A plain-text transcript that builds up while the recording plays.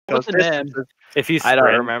What's the name? If you I don't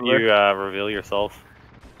sprint, remember. you reveal yourself.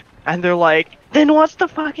 And they're like, then what's the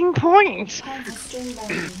fucking point?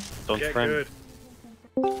 Don't Get sprint.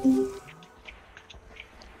 good.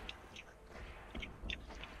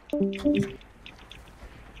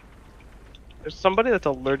 There's somebody that's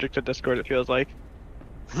allergic to Discord, it feels like.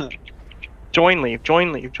 Join leave,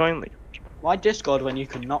 join leave, join leave. Why Discord when you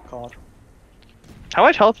can not card? How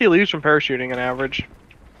much health do you lose from parachuting on average?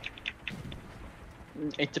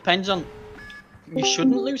 It depends on. You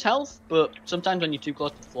shouldn't lose health, but sometimes when you're too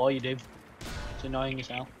close to the floor, you do. It's annoying as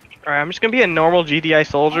hell. Alright, I'm just gonna be a normal GDI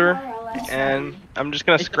soldier, and I'm just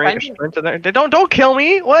gonna sprint to there. Don't kill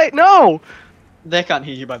me! Wait, no! They can't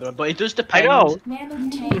hear you, by the way, but it does depend. I know.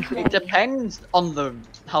 It depends on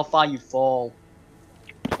how far you fall.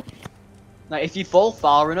 Like, if you fall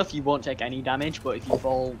far enough, you won't take any damage, but if you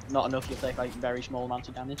fall not enough, you'll take, like, very small amounts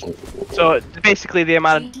of damage. So, it's basically the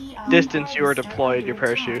amount of distance you are deployed, your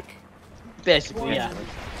parachute. Basically, yeah.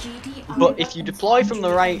 But if you deploy from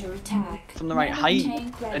the right height,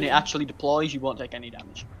 and it actually deploys, you won't take any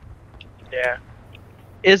damage. Yeah.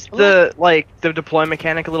 Is the, like, the deploy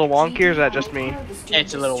mechanic a little wonky, or is that just me?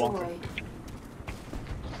 It's a little wonky.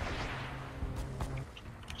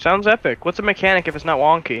 Sounds epic. What's a mechanic if it's not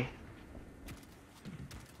wonky?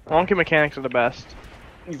 Wonky mechanics are the best.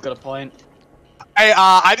 You've got a point. Hey,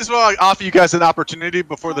 I just want to offer you guys an opportunity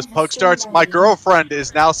before this pug starts. My girlfriend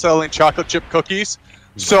is now selling chocolate chip cookies.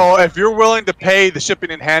 So if you're willing to pay the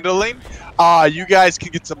shipping and handling, you guys can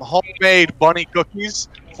get some homemade bunny cookies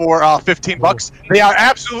for 15 bucks. They are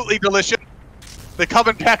absolutely delicious. They come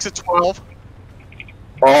in packs of 12.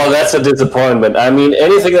 Oh, that's a disappointment. I mean,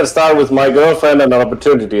 anything that started with my girlfriend and an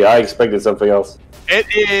opportunity, I expected something else. It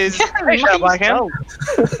is. Blackhand.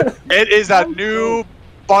 It is a new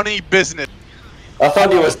bunny business. I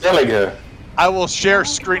thought you were selling her. I will share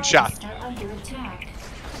screenshot.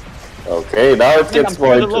 Okay, now it gets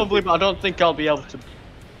more I'm interesting. lovely, but I don't think I'll be able to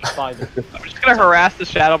buy them. I'm just gonna harass the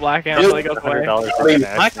Shadow Blackhand until he goes away.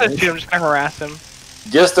 I'm just gonna harass him.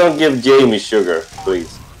 Just don't give Jamie sugar,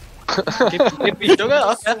 please. Give me sugar?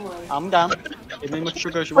 Okay, I'm down. Give me much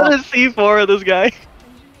sugar as you What want. is C4 of this guy?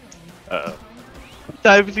 Uh-oh.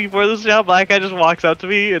 Type C4, this Shadow Blackhand just walks up to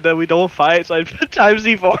me and then we don't fight, so I put type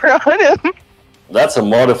C4 on him. That's a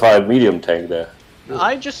modified medium tank there.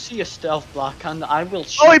 I just see a stealth blackhand, I will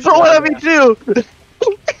shoot. Oh, he put one on me too!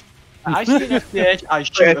 I see an FPH, I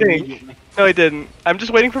shoot I think. immediately. No, he didn't. I'm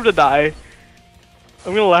just waiting for him to die.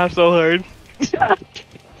 I'm gonna laugh so hard.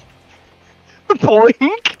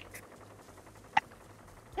 Boink!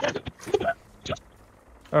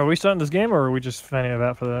 Are we starting this game, or are we just fanning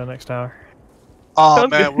about for the next hour? Oh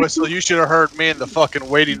man, Whistle, you should have heard me in the fucking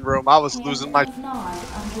waiting room. I was losing my.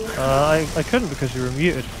 I couldn't because you were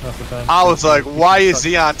muted half the time. I was like, why is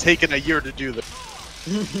Xeon taking a year to do this?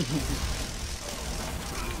 Is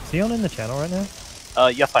Xeon in the channel right now?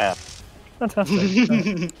 Yes I am.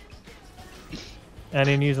 Fantastic.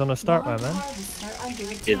 Any news on the start, my man?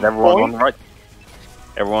 Is everyone on the right?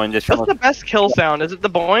 Everyone just What's the best kill sound? Is it the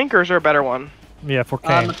boink, or is there a better one? Yeah, for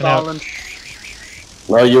Kane.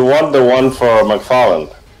 No, you want the one for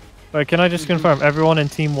McFarlane. Wait, can I just confirm, everyone in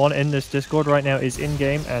Team 1 in this Discord right now is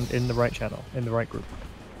in-game and in the right channel, in the right group.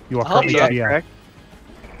 You are currently correct.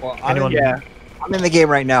 Well, Anyone? I'm in the game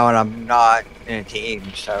right now and I'm not in a team,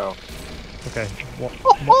 so... Okay. What?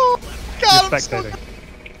 God, You're spectating.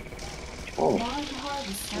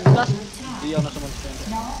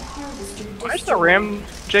 Why does the Ram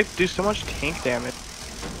Jake do so much tank damage?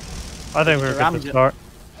 I think we're good to start.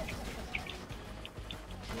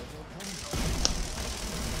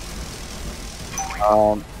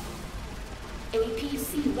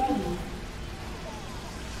 APC ready.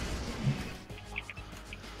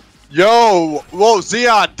 Yo, whoa,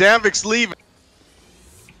 Xeon, Danvik's leaving.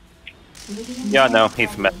 Yeah, no,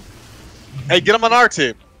 he's met. Hey, get him on our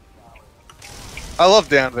team. I love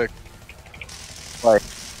Danvik. Like,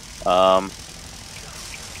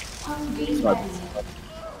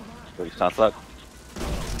 sounds like.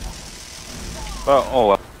 Oh,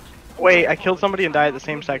 well. Wait, I killed somebody and died at the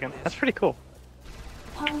same second. That's pretty cool.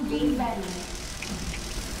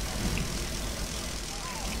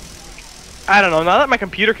 I don't know, now that my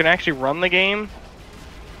computer can actually run the game,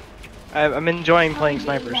 I'm enjoying playing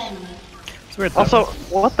snipers. It's weird. Also,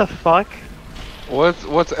 what the fuck? What's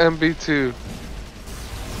MB2?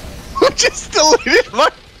 Who just deleted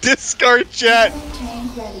my Discord chat?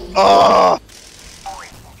 Oh!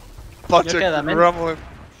 Bunch of grumbling.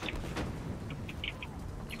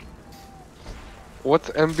 What's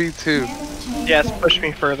MB2? Yes, push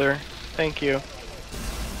me further. Thank you.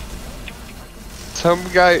 Some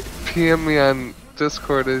guy PM me on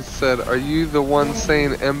Discord has said, "Are you the one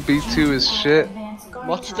saying MB2 is shit?"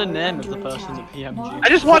 What's the name of the person that PM'd you? I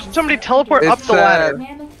just watched somebody teleport up It's the ladder.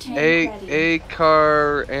 A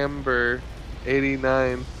Car Amber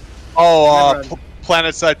 89. Oh,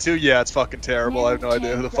 Planet Side 2? Yeah, it's fucking terrible. I have no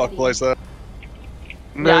idea who the fuck plays that.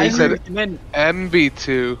 No, Yeah, I you said agree with you.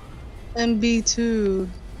 MB2. MB2.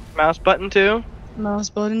 Mouse button too. Mouse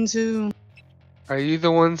button 2. Are you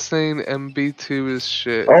the one saying MB2 is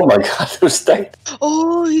shit? Oh my god, who's that?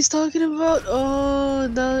 Oh, he's talking about. Oh,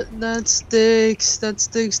 that's Sticks. That's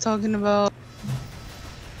Sticks talking about.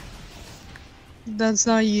 That's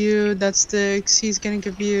not you. That's Sticks. He's getting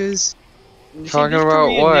confused. Talking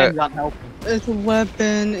about what? It's a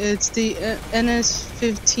weapon. It's the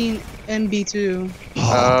NS-15 MB2.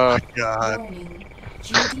 Oh my god.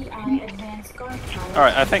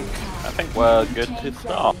 Alright, I think we're good to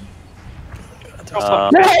start.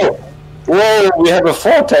 No! Whoa, we have a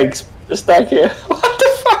 4 tanks stack here. What the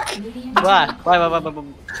fuck? Why?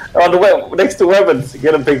 On the next to weapons.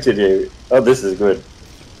 Get a picture, Jamie. Oh, this is good.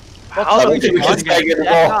 What's we can stack it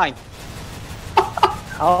more.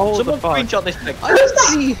 Someone screenshot this picture. I don't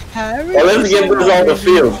see Harry. Well, let's get this on the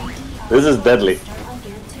field. This is deadly.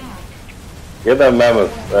 Get that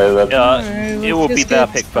mammoth. It will be their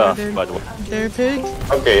pick first, by the way. Their pick?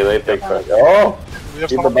 Okay, they pick first. Oh!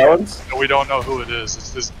 Keep the balance. We don't know who it is.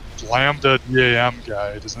 It's this Lambda DAM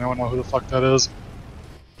guy. Does anyone know who the fuck that is?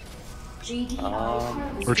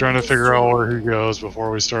 We're trying to figure out where he goes before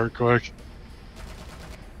we start quick.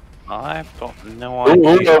 I've got no idea.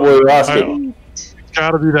 Who know what you're asking? It's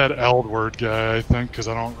gotta be that Eldward guy, I think, because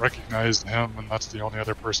I don't recognize him, and that's the only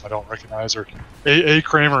other person I don't recognize. Or A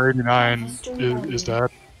Kramer 89 is that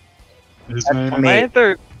his name?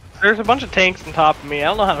 There's a bunch of tanks on top of me. I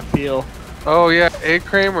don't know how to feel. Oh yeah, A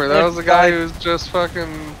Kramer. That was the guy who was just fucking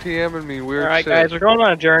PMing me weird Alright, shit. guys, we're going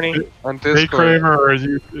on a journey. On Discord. A Kramer, are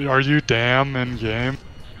you damn in game?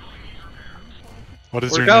 What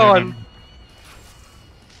is We're your going. name?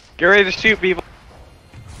 Get ready to shoot people.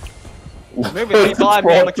 Moving people, I'm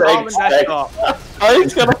on the car and desktop. Oh,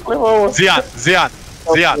 he's gonna flip over. Zion.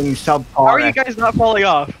 How are you guys not falling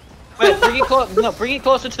off? Wait, bring it close. No, bring it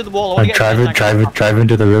closer to the wall. Drive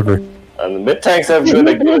into the river. And the mid tanks have good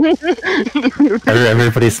again.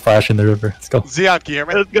 Everybody splash in the river. Let's go. Zion, can you hear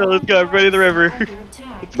me? Let's go. Everybody in the river.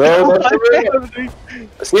 No, that's the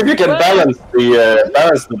river. See if you can balance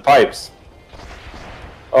the pipes.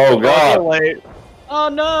 Oh god. Oh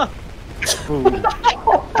no!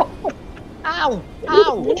 Ow!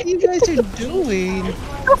 Ow! What are you guys are doing?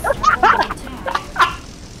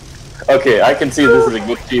 Okay, I can see this is a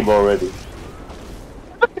good team already.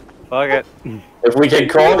 Fuck it. If we can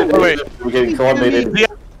coordinate, we can coordinate it.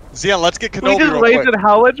 Zion, let's get We Kenobi just real quick. wasted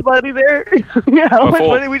how much money there? Yeah, how much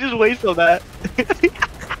money we just wasted on that?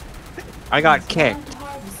 I got kicked.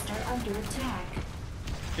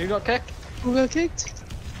 You got kicked? Who got kicked?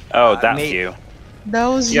 Oh, that's me. you. That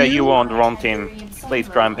was Yeah, you? you were on the wrong team. Please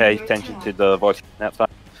try and pay attention to the voice that side.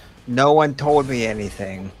 No one told me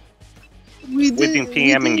anything. We've been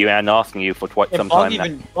PMing you and asking you for quite some time now.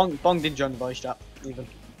 Bong did join the voice chat, even.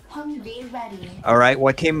 Alright,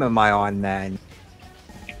 what team am I on then?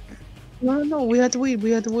 No, we had to wait.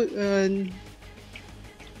 We had to wait.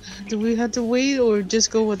 Do we have to wait or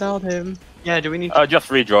just go without him? Yeah, do we need to...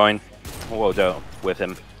 Just rejoin. We'll go with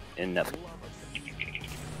him in that.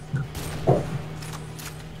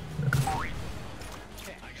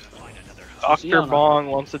 Dr. Bong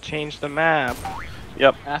wants to change the map.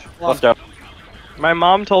 Yep. Let's go. My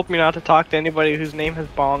mom told me not to talk to anybody whose name has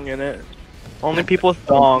Bong in it. Only people with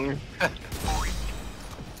Bong.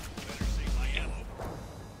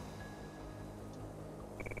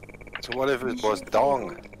 So what if it was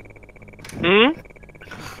Dong? Hmm?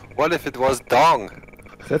 What if it was Dong?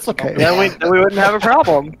 That's okay. Then we wouldn't have a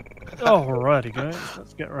problem. Alrighty, guys,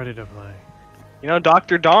 let's get ready to play. You know,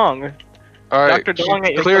 Dr. Dong. Alright, Dr. Dong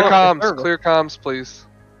at your clear front. comms, please.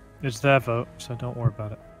 It's their vote, so don't worry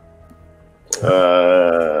about it.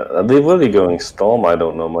 Are they really going Storm? I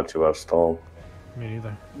don't know much about Storm. Me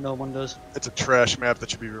neither. No one does. It's a trash map that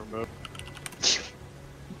should be removed.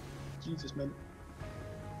 Jesus, man.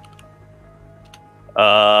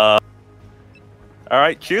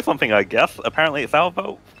 Alright, choose something, I guess. Apparently it's our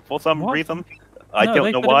vote for some reason. I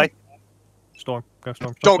don't know why. Storm. Go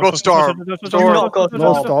Storm. Don't go Storm. Storm.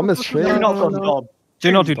 No, Storm is shit. Do not go Storm.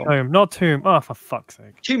 Do not do Tomb. Not Tomb. Oh, for fuck's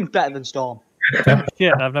sake. Tomb's better than Storm.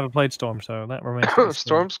 Yeah, I've never played Storm, so that remains.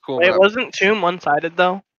 Storm's cool. Wait, wasn't Tomb one-sided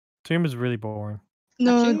though? Tomb is really boring.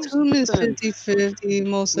 No, Tomb is 50-50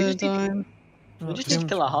 most of the time. We just need to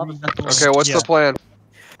kill a harvester. Okay, what's the plan?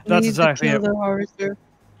 That's We need exactly to it. kill the harvester.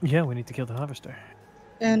 Yeah, we need to kill the harvester.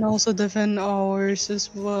 And also defend ours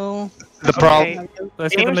as well. The problem.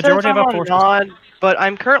 Let's get the majority of our forces. But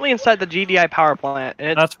I'm currently inside the GDI power plant.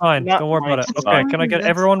 And That's fine. not Don't worry about it. it's Okay, fine. can I get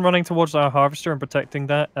everyone running towards our harvester and protecting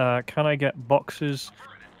that? Can I get boxes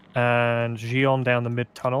and Gion down the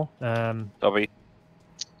mid tunnel? Dobby.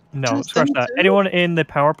 No, scratch that. Anyone in the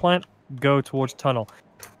power plant, go towards tunnel.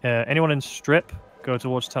 Anyone in strip, go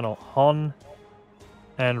towards tunnel. Hon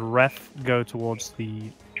and Ref go towards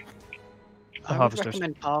the I would harvesters.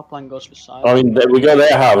 recommend power plant goes for side. I mean, we go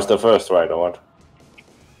their harvester first, right, or what?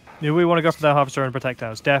 Yeah, we want to go for their harvester and protect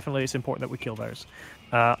ours. Definitely, it's important that we kill theirs.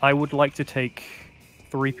 I would like to take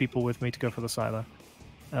 3 people with me to go for the silo.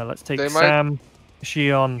 Let's take Sam,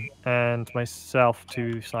 Shion, and myself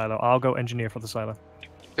to silo. I'll go engineer for the silo.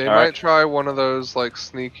 They might try one of those like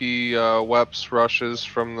sneaky Weps rushes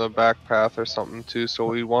from the back path or something too, so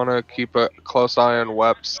we want to keep a close eye on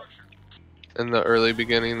Weps in the early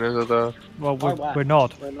beginning of the... Well, we're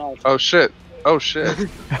not. Oh shit. Oh shit.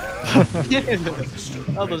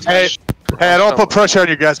 Hey, I don't put pressure on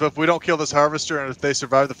you guys, but if we don't kill this harvester and if they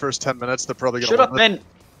survive the first 10 minutes, they're probably gonna win it.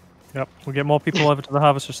 Yep, we'll get more people over to the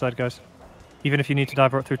harvester side, guys. Even if you need to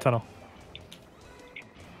divert through tunnel.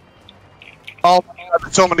 Oh,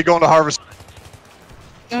 so many going to harvest.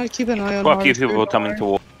 Keep an eye on Quite a few people coming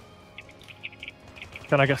toward.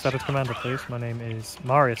 Can I get status commander, please? My name is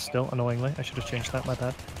Marius still, annoyingly. I should have changed that, my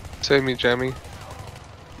bad. Save me, Jamie.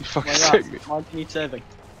 You fucking saved me. Why do you need saving?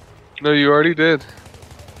 No, you already did.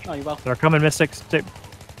 Oh, you're welcome. They're coming, Mystics.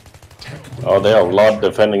 Oh, they are a lot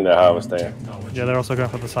defending the harvester. Yeah, they're also going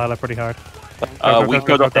for the silo pretty hard. We've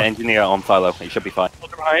got the engineer on silo. He should be fine.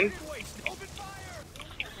 Look behind.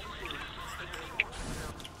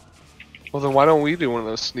 Well, then why don't we do one of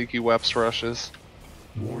those sneaky Weps rushes?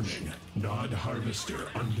 Warning, non-harvester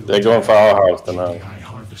under They're going for our harvester now.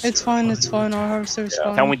 It's fine, our harvester is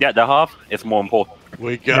fine. Can we get the half? It's more important.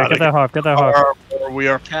 We Yeah, get their half, get their half. We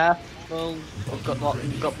are careful.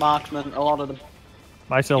 We've got marksmen, a lot of them.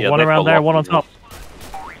 Myself, one around there, one on top.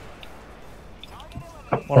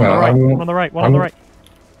 One on the right, one on the right, one on the right.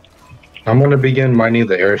 I'm gonna begin mining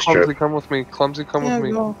the airstrip. Clumsy, come with me. Clumsy, come with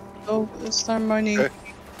me. Go. Let's start mining. Okay.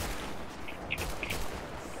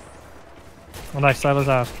 Oh, nice, silo's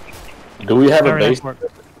out. Do we have a Very nice base? work.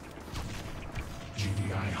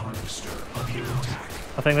 GDI harvester under attack.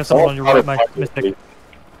 I think there's someone on your right, Mike. Mystic.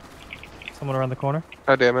 Someone around the corner.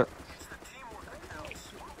 God damn it.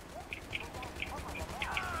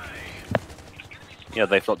 Yeah,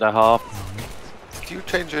 they've got their half. Do you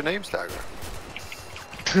change your name, Stagger?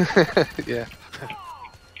 Yeah.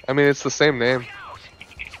 I mean, it's the same name.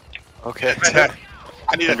 Okay. I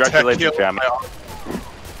need a tech Congratulations, kill. Jamie.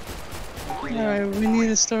 Alright, we need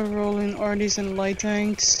to start rolling arties and light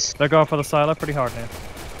tanks. They're going for the silo pretty hard now.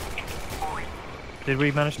 Did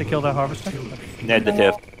we manage to kill that harvester?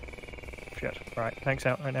 Negative. Shit. Alright, tanks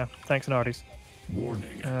out right now. Tanks and arties.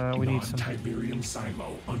 Warning, we need some. Tiberium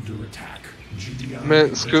silo under attack. GDI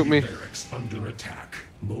Man, scoop me. barracks under attack.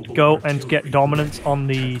 Mobile Go and artillery get dominance on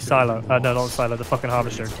the silo. No, not the silo, the fucking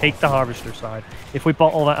harvester. Take the harvester side. If we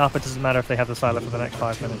bottle that up, it doesn't matter if they have the silo for the next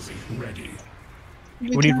 5 minutes. ready.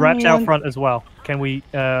 We need reps out front as well. Can we,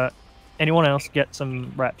 anyone else get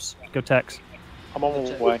some reps? Go Tex. I'm on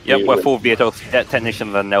my way. Yep, we're full vehicles,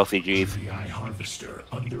 technicians and LCGs. GDI harvester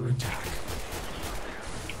under attack.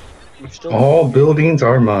 All buildings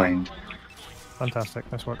are mined.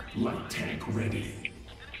 Fantastic, nice work. Light tank ready.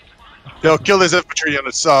 Yo, kill these infantry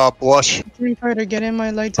units, Blush. Three fighter, get in my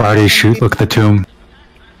light tank. Already shoot, look at the tomb.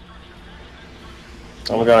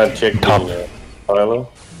 I'm gonna check Top. the silo.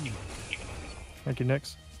 Thank you,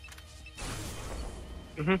 Nix.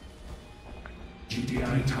 GDI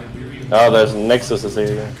Tiberium. Oh, there's Nexus is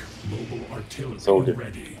here. Mobile artillery Soldier.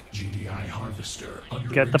 ready. GDI harvester under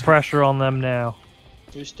Get the pressure on them now.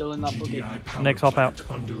 Who's still in that buggy? Next hop out.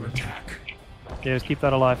 under attack. Yeah, just keep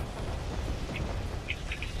that alive.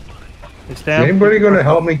 It's Is down. anybody gonna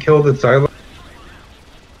help me kill the silo?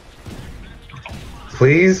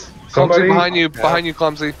 Please? Clumsy, Somebody? behind you,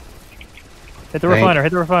 Clumsy. Hit the refiner,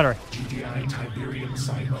 hit the refinery. GDI Tiberium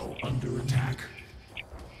silo under attack.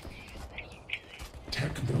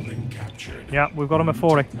 Tech building captured. Yeah, we've got them at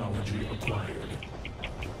 40. Technology acquired.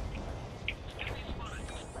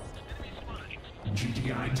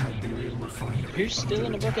 GDI Tiberium refinery. Who's still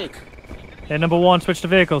in the buggy? Hit number 1, switch to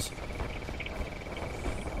vehicles.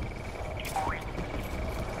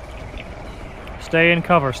 Stay in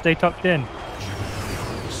cover, stay tucked in.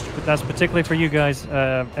 But that's particularly for you guys,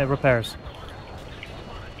 at repairs.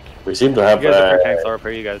 We seem to have. You guys are tanks,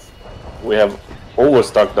 for you guys. We have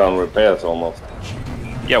overstocked on repairs almost.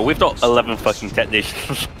 Yeah, we've got 11 fucking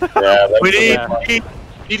technicians. Yeah, We need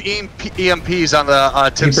need EMPs on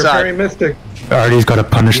the tip side. Mystic. Artie's got to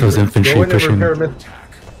punish those infantry Go in and pushing. repair Mystic.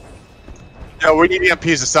 Yeah, we need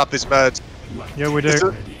EMPs to stop these meds. Yeah, we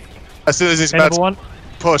do. As soon as these Hey, number meds one.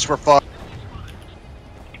 push, we're fucked.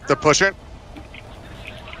 They're pushing.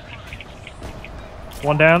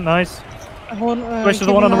 One down, nice. Push to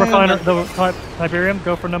the one on the refiner, the Tiberium.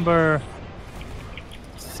 Go for number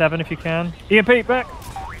 7 if you can. EMP back.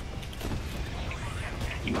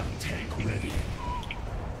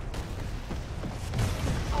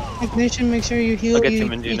 Ignition, make sure you heal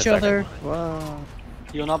each other. Wow.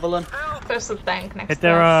 You're not villain. There's a tank next Hit to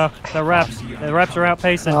their us. the reps. The reps are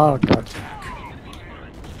outpacing. Oh god.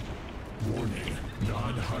 Warning,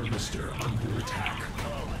 non-harvester under attack.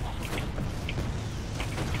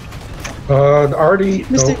 Artie.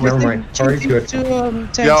 Mystic, Oh, never mind. Artie's good.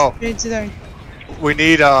 Yo. Today. We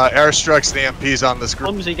need airstrikes and EMPs on this group.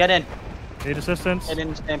 Clumsy, get in. Need assistance? Get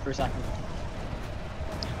in, stand for a second.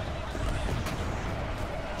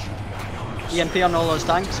 EMP on all those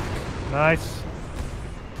tanks. Nice.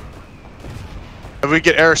 If we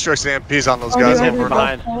get airstrikes and EMPs on those guys, We're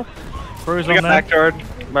behind. Cruise We on got that.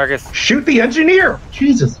 backdoored. Marcus. Shoot the engineer!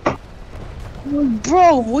 Jesus.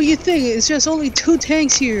 Bro, what do you think? It's just only 2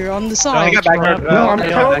 tanks here on the side. No,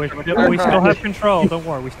 I'm We still have control. Don't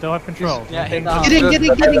worry, we still have control. Yeah, hit Get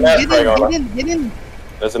in.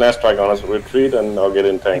 There's an airstrike on us. Retreat and I'll get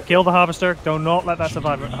in tank. Kill the harvester. Do not let that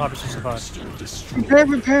harvester survive.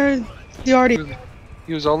 Prepare the Artie.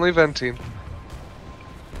 He was only venting.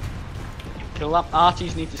 Kill that.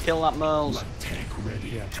 Arties need to kill that Merles.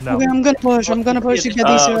 Yeah, no. Okay, I'm gonna push to get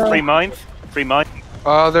these. Free mines. Free mines.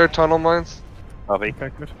 They're tunnel mines. Copy.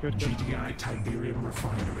 Okay, good. GDI Tiberium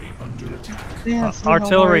refinery under attack. Yeah,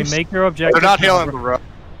 Artillery, make your objective. They're not healing the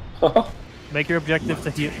road. Make your objective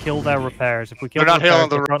to kill their repairs. If we kill They're not repairs, healing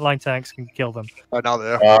the frontline tanks can kill them. Now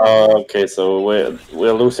they are. Okay, so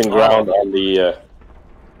we're losing ground on the.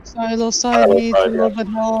 Silo side needs a little bit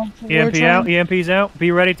help. EMP out. EMP's out.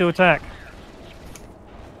 Be ready to attack.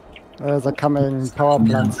 There's a coming power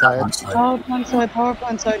plant side. Power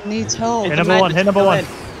plant side needs help. Hit number one. Hit number one.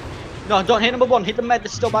 No, don't hit number 1. Hit the med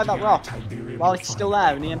that's still by that rock. While it's still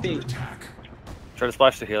there, an EMP. Try to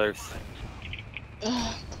splash the healers.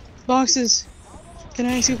 Boxes. Can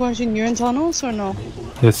I ask you a question? You're in tunnels or no?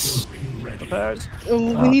 Yes. We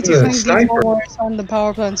need to find these wars on the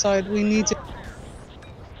power plant side. We need to.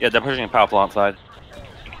 Yeah, they're pushing the power plant side.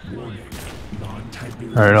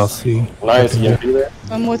 Alright, I'll see. Nice EMP there.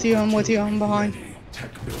 I'm with you. I'm behind.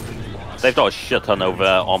 They've got a shit ton over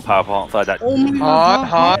on power plant side. That Oh my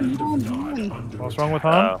god. What's wrong with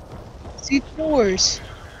Han? C4s.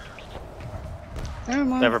 Never they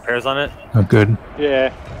mind. have repairs on it. Oh, good.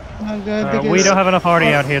 Yeah. Not good. We don't have enough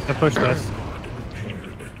Artie out here to push this.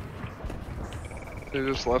 They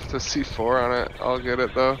just left a C4 on it. I'll get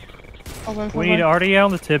it though. We need Artie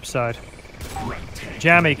on the tip side.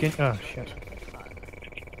 Jammy, can. Oh, shit.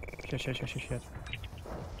 Shit.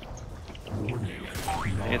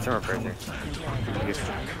 Need some repairs here.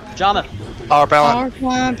 Jammer. Power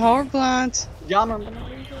plant. Power plant. Jammer.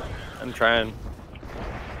 I'm trying.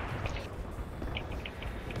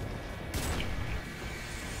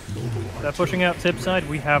 They're pushing out tip side.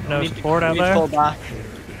 We have no We need support out to there. fall back.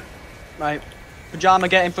 Right. Pajama,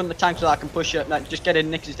 get in front of the tank so that I can push it. Like, just get in.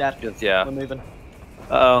 Nix is dead. Yes, yeah. We're moving.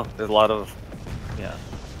 Oh, there's a lot of. Yeah.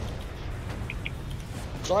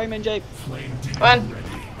 Sorry, Minjay. One.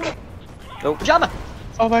 Nope. Pajama.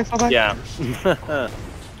 Fall back. Yeah.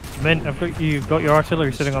 Mint, you've got your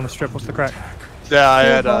artillery sitting on the strip. What's the crack? Yeah, I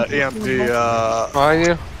had EMP. On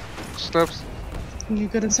you. Snips. You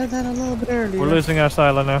could have said that a little bit earlier. We're losing our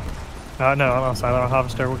silo now. No, not our silo, our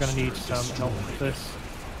harvester. We're gonna need some help with this.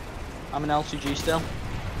 I'm an LCG still.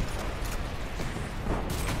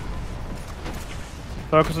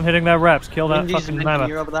 Focus on hitting their reps. Kill that Mindy's fucking Mindy, mammoth.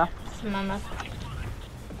 you're over there. Mammoth.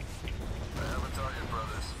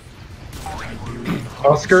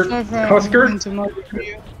 Husker.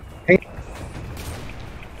 Hey.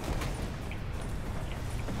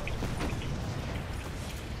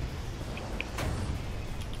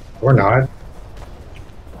 Or not.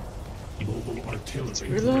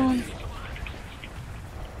 Reload.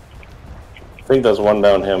 I think there's one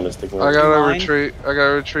down here, Mystic. I gotta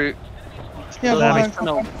retreat. Yeah,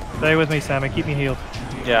 Sammy, stay with me, Sammy. Keep me healed.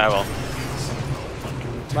 Yeah, I will.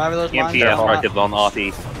 Where are those EMP mines? airstrike on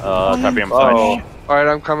Artie. Tiberium Oh. side. Alright,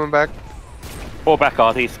 I'm coming back. Fall back,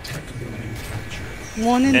 Arties.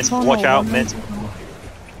 One in Mint, tunnel. watch out, one in Mint. tunnel.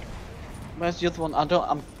 Where's the other one?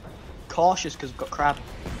 I'm cautious because I've got crab.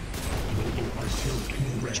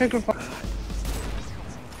 Check your fire.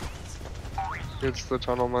 It's the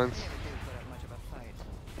tunnel mines.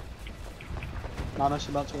 Manus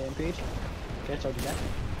about to get impeded. Okay, it's already dead.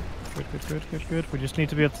 Good. We just need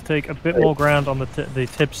to be able to take a bit more ground on the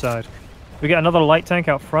tip side. We get another light tank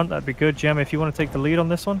out front, that'd be good. Gem, if you want to take the lead on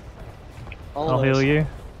this one, I'll heal you.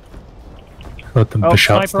 Let them push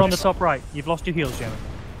out sniper on the first. top right. You've lost your heals, Gem.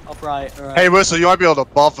 Up right, alright. Hey, Whistle, you might be able to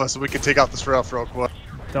buff us so we can take out this roof real quick.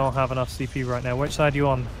 Don't have enough CP right now. Which side are you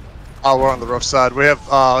on? Oh, we're on the roof side. We have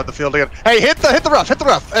the field again. Hey, hit the roof! Hit the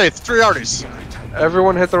roof! Hey, it's 3 arties.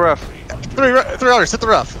 Everyone hit the ref. 3 arties, hit the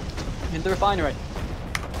roof. In the refinery.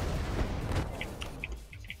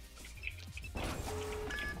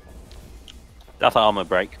 That's an armor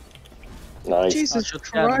break. Nice. Jesus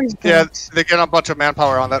Christ. Yeah, they get a bunch of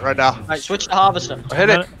manpower on that right now. Right, switch to harvester. Hit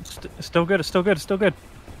it. Still good.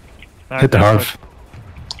 Hit the harv.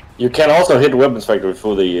 You can also hit weapons factory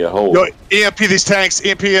through the hole. Yo, EMP these tanks.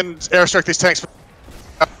 EMP and airstrike these tanks.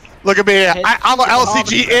 Look at me. I'm an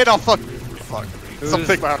LCG in. I'll fuck.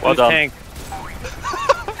 Something. Well done. Tank?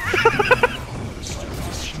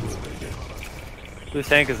 Whose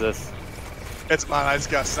tank is this? It's mine. I just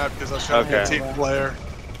got snapped because I was trying to hit a team player.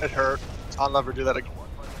 It hurt. I'll never do that again.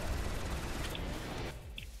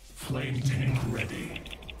 Flame tank ready.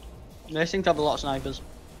 They seem to have a lot of snipers.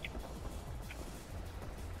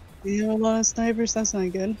 You have a lot of snipers, that's not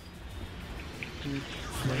good.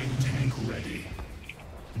 Flame tank ready.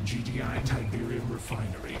 GDI Tiberium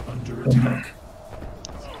refinery under attack.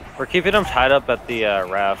 We're keeping them tied up at the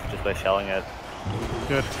raft just by shelling it.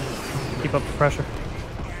 Good. Keep up the pressure.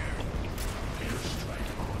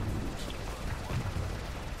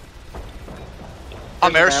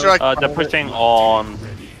 I'm airstrike. They're pushing on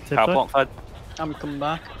power plant side. I'm coming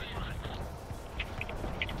back.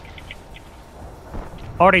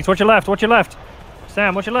 Arties, watch your left, watch your left.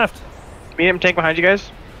 Sam, watch your left. Medium tank behind you guys.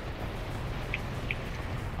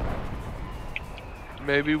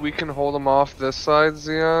 Maybe we can hold them off this side,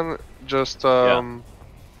 Xeon. Just and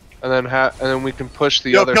then we can push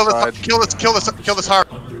the other side. Kill this hard.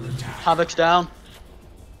 Havoc's down.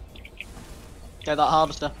 Get that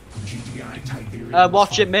harvester.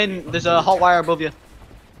 Watch it, Min. There's a hot wire above you.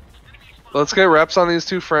 Let's get reps on these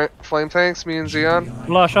 2 flame tanks, me and Xeon.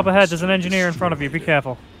 Lush, up ahead, there's an engineer in front of you, be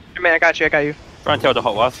careful. Hey man, I got you. Try and kill the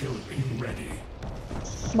hot wire.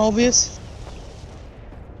 Mobius.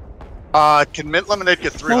 Can Mint Lemonade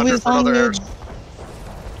get 300 Mobius for another air?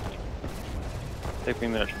 Take me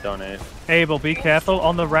a minute to donate. Abel, be careful.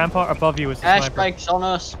 On the rampart above you is the sniper. Airstrike's on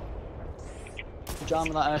us.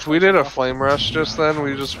 Jam that If we did a flame rush just then,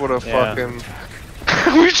 we just would have fucking...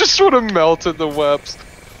 we just would have melted the webs.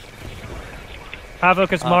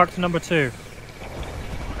 Havoc is marked number 2.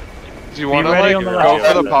 Do you want to like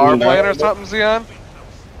go for the power plant or something, Xeon?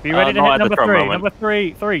 Be ready to hit number 3. Number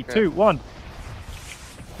 3. 3, 2, 1.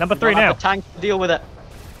 Number 3 now. Tank to deal with it.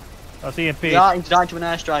 That's EMP. Yeah, he's down to an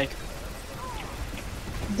airstrike.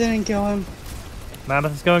 Didn't kill him.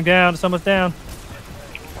 Mammoth is going down. Someone's down.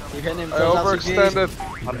 You're hitting him. I overextended.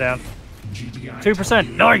 I'm down.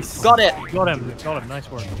 2%. Nice. Got it. Got him.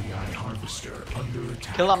 Nice work.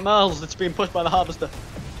 Kill that Merles that's being pushed by the harvester.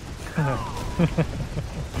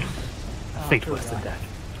 Faithless to death.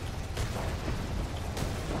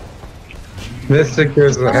 Mystic,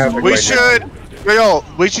 there's a havoc. We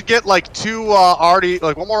should get like 2 arty,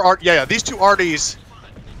 like 1 more art. Yeah, these 2 arties.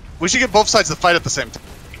 We should get both sides to fight at the same time.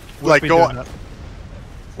 Like go on.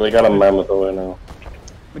 We got a mammoth away now.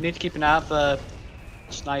 We need to keep an eye out for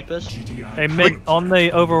snipers. Hey, Mick, on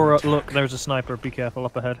the overlook, there's a sniper. Be careful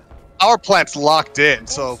up ahead. Our plant's locked in,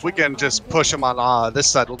 so if we can just push them on this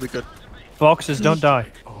side, we'll be good. Boxes, don't die.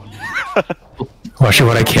 Well, actually,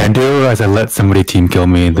 what I can do is I let somebody team kill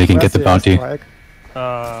me and they can get the bounty. Wait,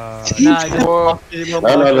 that worked? If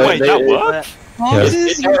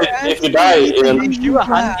you die, You were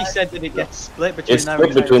handy said that it gets split between it's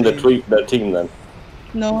split between the team then.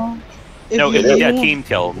 No. No, if you get a team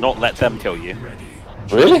kill, not let them kill you.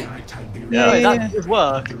 Really? Yeah, that would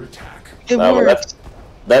work. It No, works.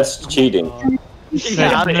 that's cheating. No,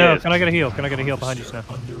 can I get a heal? Can I get a heal behind you, Snow?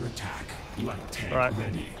 Alright.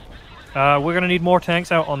 We're gonna need more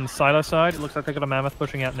tanks out on the silo side. It looks like they got a mammoth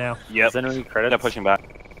pushing out now. Yep. Is there any credit? They're pushing back.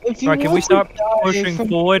 Alright, can we start pushing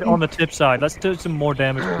forward on the tip side? Let's do some more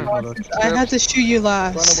damage to people. I had to shoot you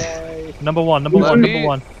last. Number one.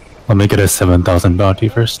 I'll make it a 7,000 bounty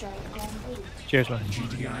first. Cheers, man.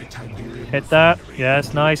 Hit that.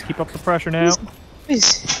 Yes, nice. Keep up the pressure now.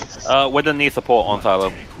 We don't need support on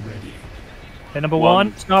silo. Hit number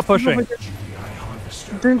 1. Start pushing.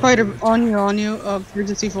 Bring fighter on you. For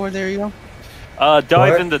the C4. There you go.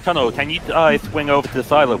 Dive in the tunnel. Can you swing over to the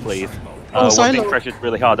silo, please? One thing pressure's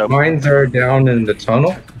really hard over. Mines are down in the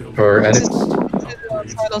tunnel? Or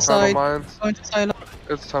Silo side. Going to silo.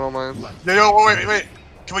 It's tunnel mines. No, wait.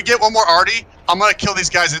 Can we get one more Artie? I'm gonna kill these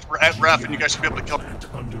guys at ref, and you guys should be able to kill them.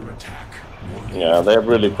 Yeah, they're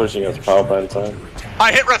really pushing us power plant time.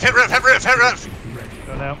 Alright, hit ref!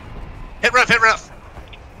 Go now. Hit ref!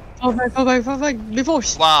 Fall back, be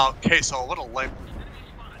forced. Wow, Queso, what a lame.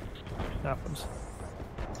 Happens.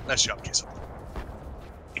 Nice job, Queso.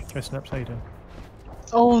 Hey, Snaps, how you doing?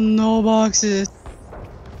 Oh no, boxes.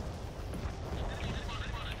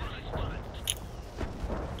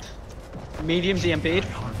 Medium's EMP'd.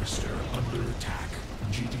 Harvester under attack.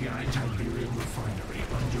 GDI Tiberium Refinery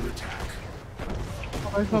under attack.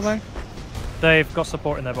 Fall back. They've got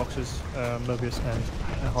support in their boxes, Mobius and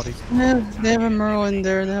Hotties. They have a Merle in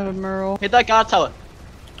there, they have a Merle. Hit that guard tower.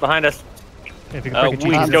 Behind us. If you can break a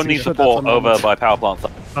We GDI, still need support over by power plant.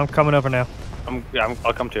 I'm coming over now.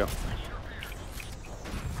 I'll come too.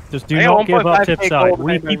 Just do not give up tip side.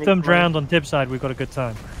 We keep them drowned on tip side, we've got a good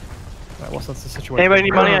time. Right, what's the situation? Anybody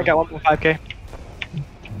need money? I got 1.5k.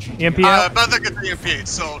 EMP out? But they're good to EMP,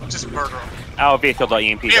 so just murder them. Our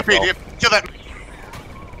vehicle.emp. EMP, kill that.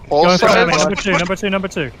 Both sides. Number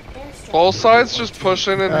two. Both sides just push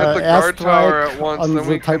in and hit the guard tower at once, then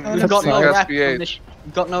we can We've got no rep from SBH. this.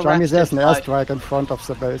 We've got no Chinese has reps. an airstrike in front of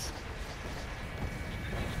the base.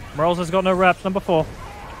 Morals has got no reps, number 4.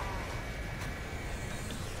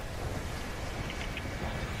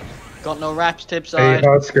 Got no reps, tip Hey, side.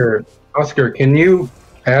 Oscar, can you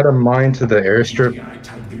add a mine to the airstrip?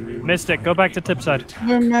 Mystic, go back to tip side.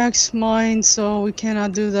 We're max mine, so we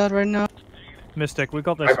cannot do that right now. Mystic, we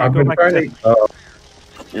got this. I've Go been back to trying tip. to.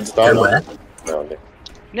 It's down. No, okay.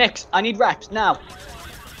 Next, I need reps now.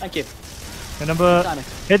 Thank you. Okay,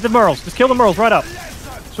 hit the Merles. Just kill the Merles right up.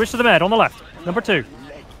 Switch to the med on the left. Number 2.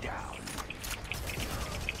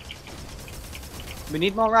 We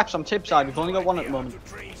need more reps on tip side. We've only got one at the moment.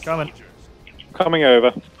 Coming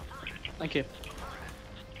over. Thank you.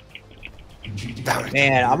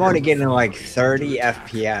 Man, I'm only getting like 30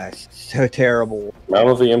 FPS. So terrible. None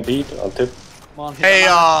of the EMP on tip. Hey,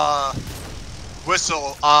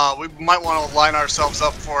 Whistle, we might want to line ourselves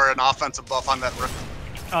up for an offensive buff on that ref.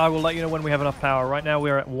 I will let you know when we have enough power. Right now we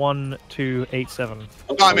are at 1287.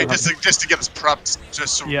 No, I mean, just to get us prepped,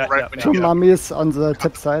 just so when Two you get up. mummies on the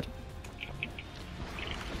tip side.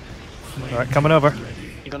 Alright, coming over.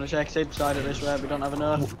 You're gonna check tip side of this rep. We don't have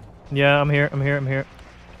enough. Yeah, I'm here.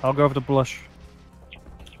 I'll go over to Blush.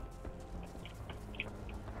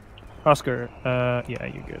 Oscar, yeah,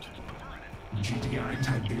 you're good. GDI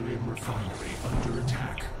Tiberium Refinery under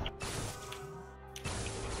attack.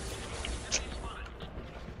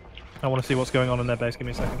 I want to see what's going on in their base. Give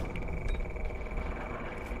me a second.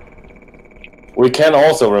 We can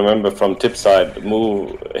also remember from tip side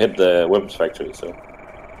hit the weapons factory. So.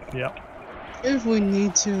 Yeah. If we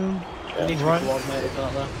need to. We need to Right. be coordinated,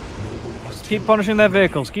 don't they? Keep punishing their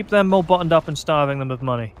vehicles. Keep them all buttoned up and starving them of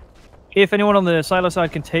money. If anyone on the silo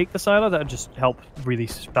side can take the silo, that would just help really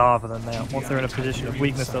starve them out. Once they're in a position of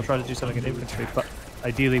weakness, they'll try to do something in infantry, but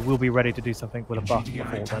ideally we'll be ready to do something with a buff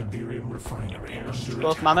before then.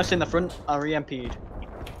 Both mammoths in the front are EMP'd.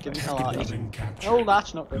 Give me Halati. Oh,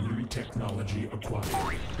 that's not good.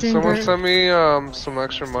 Can someone send me some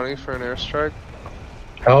extra money for an airstrike?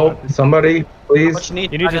 Help, somebody, please. How much you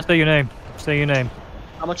need? You need to say your name. Say your name.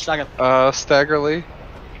 How much, Stagger? Staggerly.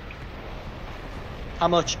 How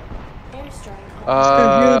much?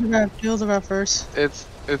 Heal the rep first. It's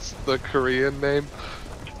the Korean name.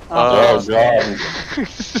 Oh god.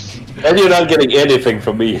 And you're not getting anything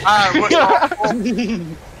from me.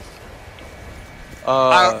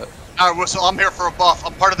 Alright, Whistle, I'm here for a buff.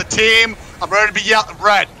 I'm part of the team. I'm ready to be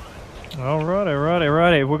red.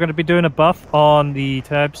 Alrighty. We're going to be doing a buff on the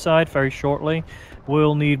tab side very shortly.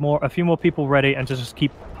 We'll need a few more people ready and just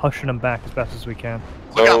keep pushing them back as best as we can.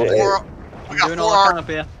 We got four. We got Doing all I can up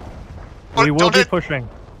here. We will be pushing.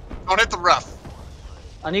 Don't hit the ref.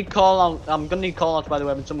 I need call out. I'm gonna need call outs by the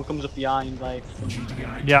way when someone comes up behind. Like.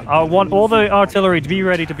 Yeah, I want all the artillery to be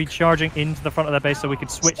ready to be charging into the front of their base so we can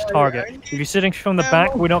switch target. If you're sitting from the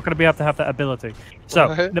back, we're not going to be able to have that ability.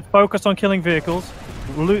 So, focus on killing vehicles,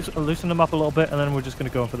 loosen them up a little bit, and then we're just going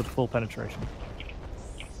to go in for the full penetration.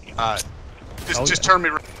 Just turn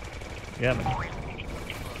me. Yeah, man.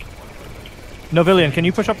 Novillian, can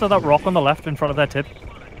you push up to that rock on the left in front of that tip?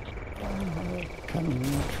 Can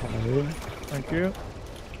try. Thank you.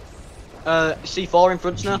 C4 in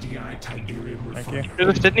front now. Thank you.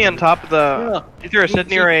 There's a Sydney on top of the. Either a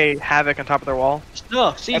Sydney or a Havoc on top of their wall.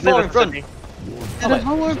 No, C4 in front. Did a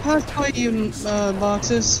hot wire pass by you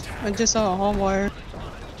boxes? I just saw a hot wire.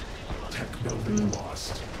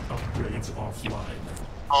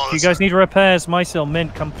 If you guys need repairs, Mysil,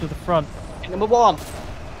 Mint, come to the front. Number 1.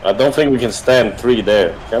 I don't think we can stand 3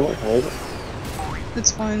 there, can we? Maybe?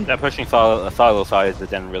 It's fine. They're pushing silo sides, but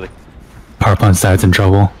then really. Power plant side's in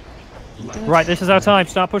trouble. Right, this is our time.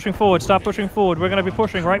 Start pushing forward. Start pushing forward. We're going to be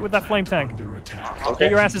pushing right with that flame tank. Okay.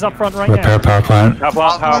 Get your asses up front right Repair now. power plant.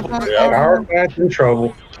 Power plant's in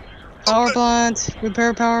trouble. Power plant.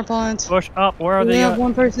 Repair power plant. Push up. Where are We the? have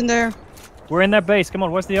one person there. We're in their base. Come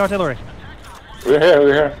on. Where's the artillery? We're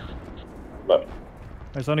here. But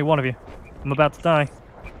There's only one of you. I'm about to die.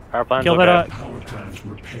 Power plant's Kill okay. that.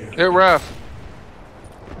 Hit Ref.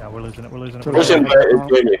 Yeah, we're losing it. We're losing it. push him,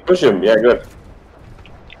 Jamie. Push him. Yeah, good.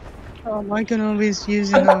 Oh, my Kenobi's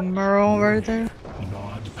using a Merle right there.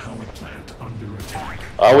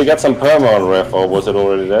 Oh, we got some perma on ref, or was it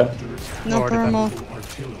already there? No perma.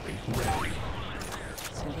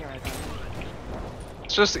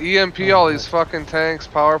 Let's just EMP all these fucking tanks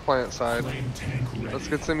power plant side. Let's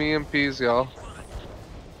get some EMPs, y'all.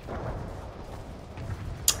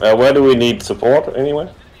 Where do we need support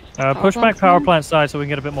anyway? Push back power plant side so we can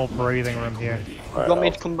get a bit more breathing room here. You want me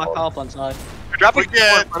to come back power plant side? Dropping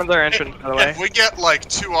in front of their entrance, by the way. If we get like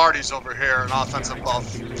 2 Arties over here, an offensive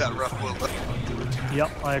buff, that ref will lift.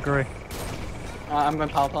 Yep, I agree. I'm going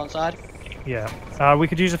power plant side. Yeah. We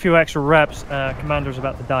could use a few extra reps. Commander's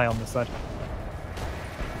about to die on this side.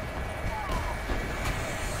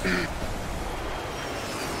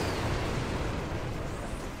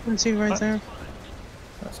 Let's see right there.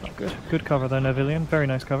 That's not good. Good cover there, Nevillian. Very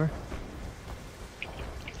nice cover.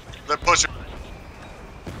 They're pushing.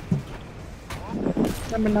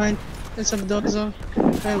 Number 9. It's a dog zone.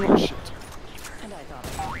 Oh shit.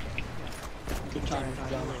 Good time.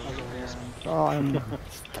 Oh, I'm...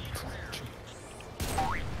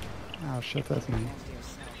 oh shit, that's me.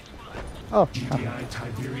 Oh. A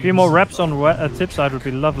few more reps on tip side would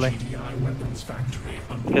be lovely.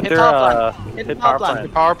 Hit their Hit power plant.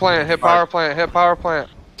 Hit power plant, hit power plant, hit power plant.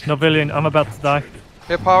 Nevillian, I'm about to die.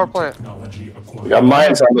 Hit power plant. We got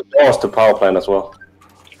mines on the doors to power plant as well.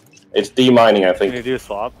 It's demining, I think. Can you do a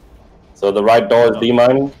swap? So the right door is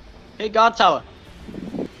demining. Hit guard tower.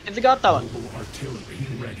 Hit the guard tower.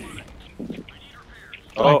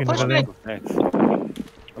 Oh, push me. Thanks.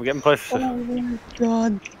 I'm getting pushed. Oh my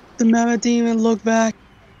god. The Mammoth Demon, look back.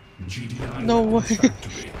 No way.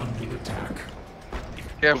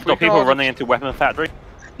 Yeah, We've got people running into weapon factory.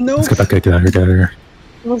 No. Let's get out of here.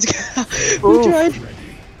 Let's go. We tried.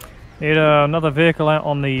 Need another vehicle out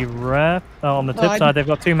on the on the tip side. They've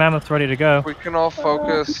got 2 mammoths ready to go. We can all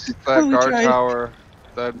focus that We guard tried. tower.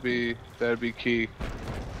 That'd be key.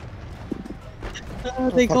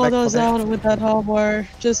 They called us out with that hot wire.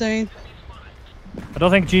 Just saying. I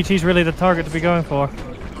don't think GT's really the target to be going for.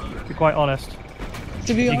 To be quite honest.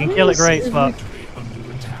 To be you honest, can kill it great, but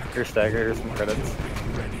Here's Stagger, here's some credits.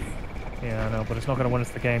 yeah, I know, but it's not going to win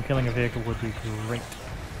us the game. Killing a vehicle would be great.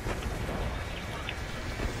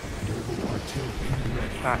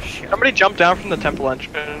 Ah shit. Somebody jumped down from the temple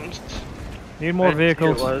entrance. Need more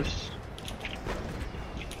vehicles. It was.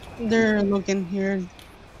 They're looking here.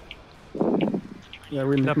 Yeah,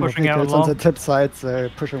 we need They're more pushing out vehicles on along. the tip side,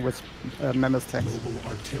 pushing with mammoth tanks.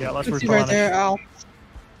 Yeah, let's It's right there, Al.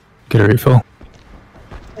 Get a refill.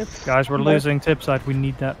 Guys, we're losing tip side. We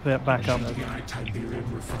need that bit back up.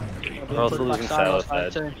 We're also losing silo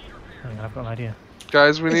side. Hang on, I've got an idea.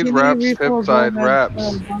 Guys, we If need you reps, refill, tip side, go ahead,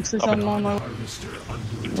 reps. boxes on my-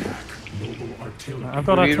 I've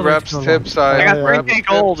got We need artillery reps, to go tip along. side. I got reps, 3k tip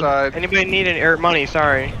gold. side. Anybody need any money?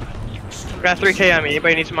 Sorry. I got 3k on me.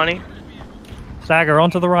 Anybody need some money? Stagger,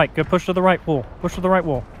 onto the right. Go push to the right wall. Push to the right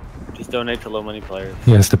wall. Just donate to low money players.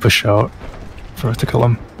 He has to push out for us to kill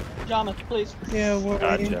him. Jama, please. Yeah, we're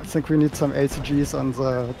waiting. I think we need some ACGs on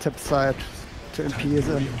the tip side to impede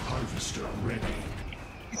them.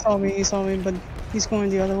 He saw me, but he's going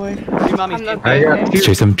the other way. I'm not going there.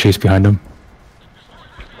 Chase him, chase behind him.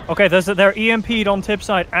 Okay, they're EMP'd on tip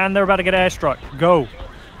side, and they're about to get airstruck. Go.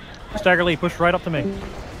 Stagger Lee, push right up to me.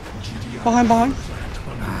 Behind.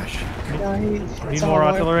 Yeah, Need more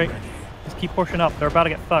artillery. Just keep pushing up. They're about to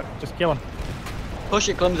get fucked. Just kill them. Push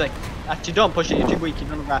it, clumsy. Actually, don't push it. You're too weak. You're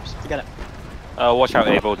none of wraps. Forget it. Watch out,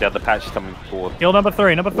 Abel. The other patch is coming forward. Kill number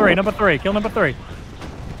 3. Number 3. Number 3. Kill number 3.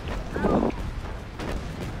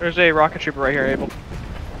 There's a rocket trooper right here, Abel.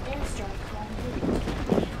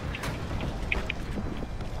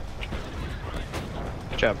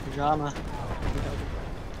 Good job. Jama.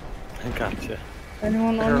 I gotcha.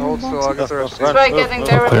 Anyone Here, on hold the still. I'll get the rest. Try getting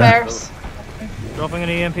their repairs. Dropping an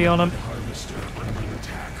EMP on them.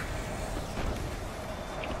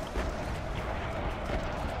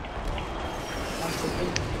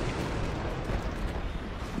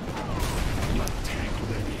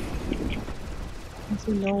 I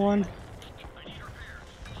see no one.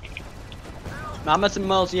 Mammoth and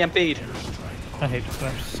Merle's EMP'd. I hate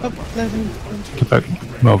this. Get back,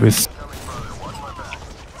 Mobius.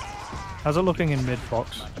 How's it looking in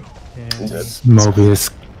mid-box? Yeah.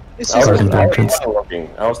 Mobius guarding the I entrance.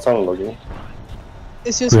 was tunnel looking.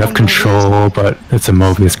 We have control, but it's a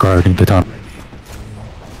Mobius guarding the tunnel.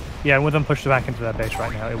 Yeah, with them pushed back into their base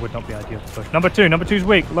right now, it would not be ideal to push. Number two's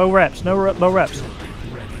weak. Low reps. Low reps.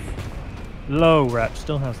 Low reps.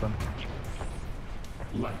 Still has them.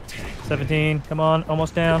 17. Come on.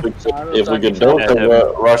 Almost down. If we could do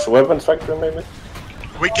to rush weapons factory, maybe.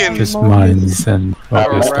 We can. Just mines and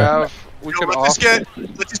Mobius.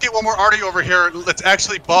 Let's just get one more Artie over here. Let's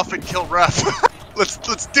actually buff and kill Ref. let's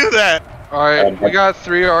do that. Alright, we got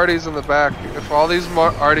 3 Arties in the back. If all these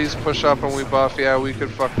Arties push up and we buff, yeah, we could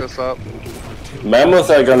fuck this up. Mammoths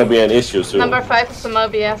are gonna be an issue soon. Number 5 is the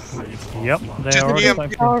Mobius. Yep, they are.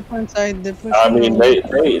 Power plant side, they push. I mean, they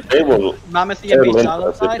will. Mammoth EMP silo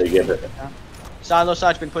if side. they get it. Silo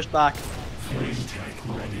side's been pushed back.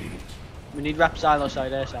 We need rep silo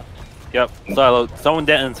side ASAP. Yep, silo. Someone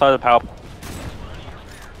dead inside the power.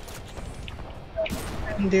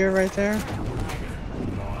 Deer right there.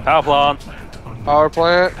 Power plant. Power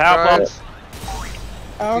plant. Power plant.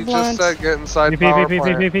 Power You plant. just said get inside power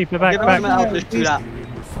plant. Back. Do that.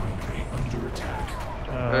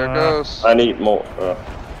 There it goes. I need more.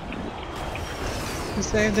 You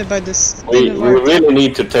saved it by this. We really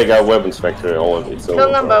need to take our weapons factory all of it. So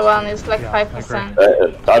Kill number 1 is like 5%.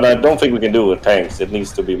 and I don't think we can do it with tanks. It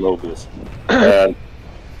needs to be Mobius and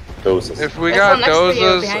doses. If we got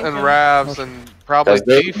doses and ravs and probably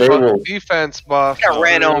they will- defense buff. Got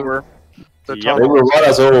ran over. The They will run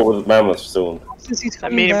us over with mammoths soon.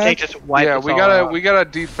 That medium tank just wiped Yeah, us we all got out. we got a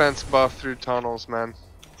defense buff through tunnels, man.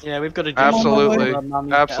 Yeah, we've got to do Absolutely,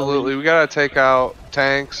 absolutely. We gotta take out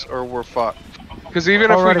tanks or we're fucked. Because even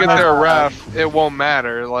if we get their ref, it won't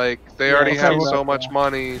matter. Like they already have so much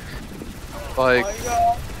money. Like.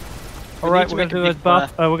 Alright, we're gonna do a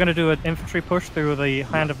buff. We're gonna do an infantry push through the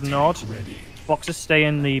Hand of Nod. Boxes stay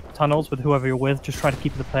in the tunnels with whoever you're with. Just try to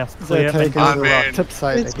keep the path clear. Tip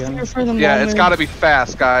side again. Yeah, it's gotta be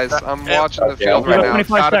fast, guys. I'm watching the field right now. It's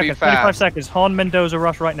gotta be 25 fast. seconds. Han Mendoza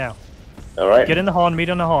rush right now. Alright. Get in the Han, meet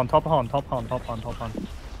on the Han. Top Han.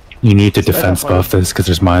 You need to defense buff this because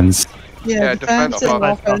there's mines. Yeah, defense and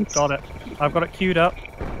offense. Got it. I've got it queued up.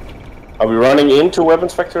 Are we running into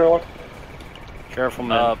weapons factory or what? Careful,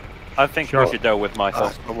 man. I think I should go with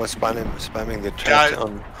myself. I was spamming the chat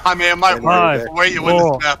on. I mean, I might 5, wait you win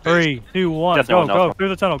 4, this map. 3, 2, 1. Just Go, no, go no. through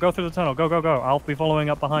the tunnel. Go through the tunnel. Go. I'll be following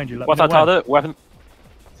up behind you. Let What's me that know when. target? Weapon.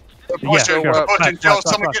 Yeah, sure. Pushing, Back, Joe, back,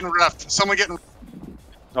 someone back. getting refed. Someone getting.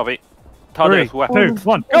 Copy. Target 3, is weapon. 2,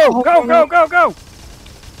 1. Go!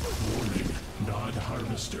 Nod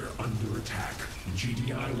harvester under attack.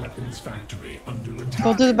 GDI weapons factory under attack.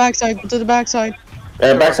 Go to the backside.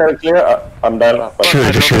 Backside clear. I'm done.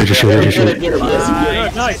 Shoot.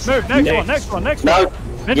 Nice. Move. Next one. Now,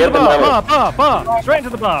 Into get the the bar. Straight into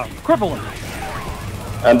the bar. Cripple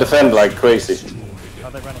him. and defend like crazy. Oh,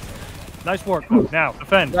 they ran off. Nice work. Now,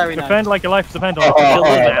 defend. Very nice. Defend like your life depends on it.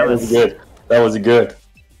 That was good. That was good.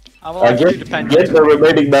 I will actually Get the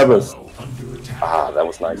remaining members. That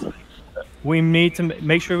was nice. We need to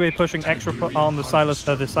make sure we're pushing extra on the silo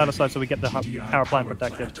side so we get the power plant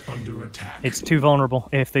protected. It's too vulnerable.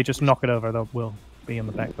 If they just knock it over, they will be on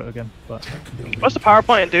the back foot again. But What's the power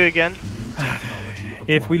plant do again?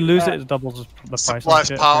 if we lose it, it doubles the price. Supplies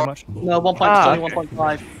Pretty power. much. No, 1.2, okay.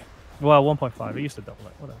 1.5. Well, 1.5. It used to double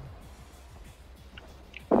it. Whatever.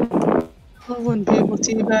 I wouldn't be able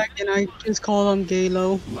to teabag, and I just call him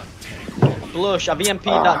Galo. Blush, I've EMP'd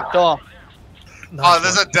that door.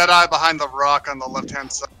 There's a dead eye behind the rock on the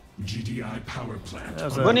left-hand side. GDI power plant.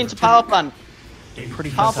 Run into power plant.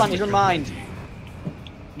 Power plant is unmined.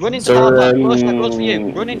 Run into So, power plant. Blush, that goes for you.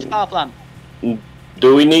 Run into power plant.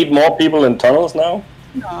 Do we need more people in tunnels now?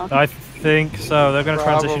 No. I think so. They're going to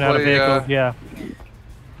transition out of Probably, vehicles. Yeah.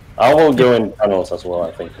 I will go in tunnels as well,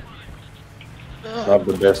 I think. Not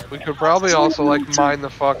the best. We could probably also like mine the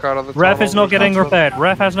fuck out of the. Ref tunnel is not or getting something. repaired.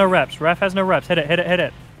 Ref has no reps. Hit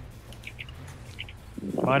it.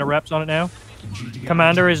 Minor reps on it now.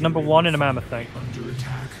 Commander is number 1 in a mammoth tank.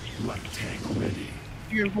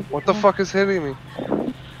 What the fuck is hitting me?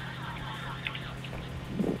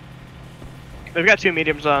 They've got 2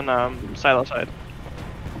 mediums on silo side.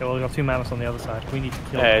 Okay, well, we've got 2 mammoths on the other side. We need to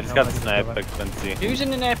kill Yeah, them. just How got am I the gonna snipe. do that? Let's see.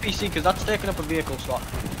 Using an APC because that's taking up a vehicle slot.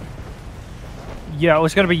 Yeah, well,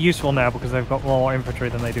 it's going to be useful now because they've got more infantry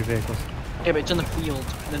than they do vehicles. Yeah, but it's in the field.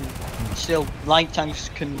 Then still, light tanks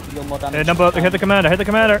can deal more damage. Hit the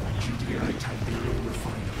commander.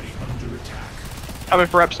 Coming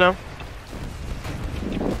for reps now.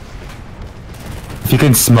 If you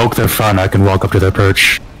can smoke their front, I can walk up to their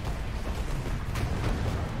perch.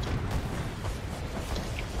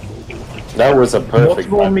 That was a perfect.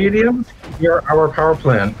 Multiple medium near our power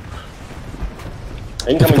plant.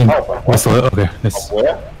 Incoming power plant. What's the, okay, nice.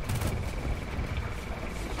 Where?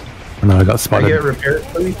 Oh, no, I got I spotted. get repaired,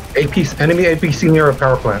 please. Enemy APC near a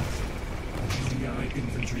power plant. GDI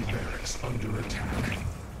infantry barracks under attack.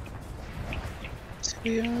 To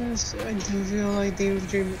be honest, I do feel like the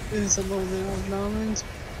infantry is a little bit off balance.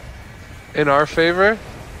 In our favor?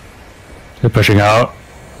 They're pushing out.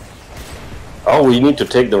 Oh, we need to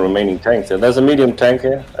take the remaining tanks. There's a medium tank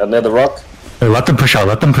here, near the rock. Hey, let them push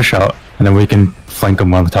out, and then we can flank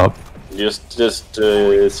them on the top. Just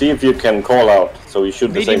see if you can call out, so we shoot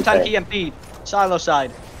the Medium same tank tank. EMP, silo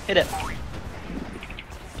side. Hit it.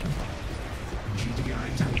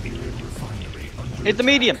 Hit the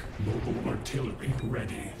medium. Mobile artillery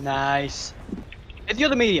ready. Nice. Hit the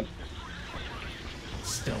other medium.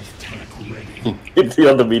 Stealth tank ready. Hit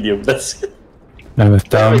the other medium. That's No, it's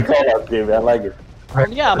down. Very call out, Jamie. I like it.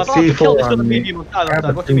 Yeah, I'm about to kill this other medium on silo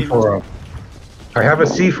side. What do you mean? I have a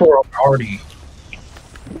C4 up already.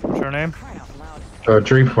 What's your name?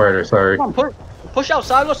 Dream Fighter, sorry. Come on, push out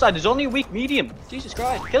silo side. There's only a weak medium. Jesus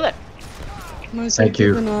Christ, kill it. Thank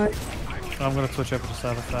you. I'm gonna switch over to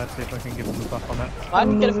silo side, see if I can give them a buff on that.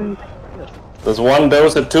 I'm gonna. There's 1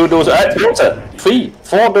 dozer, 2 dozer, dozer, 3,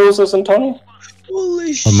 4 dozers in tunnel.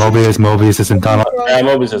 Holy shit. Mobius is in tunnel. Yeah,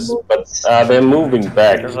 Mobius is, but they're moving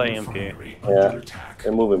back. There's EMP. Yeah,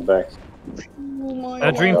 they're moving back.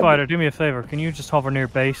 Dreamfighter, do me a favor. Can you just hover near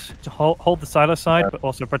base? To hold the silo side, but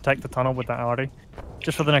also protect the tunnel with that arty.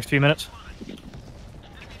 Just for the next few minutes.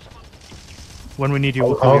 When we need you,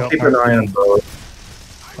 we'll call you I'll up. keep an eye on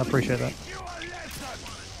both. I appreciate that.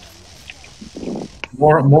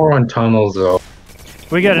 More on tunnels though.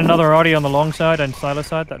 If we get another arty on the long side and silo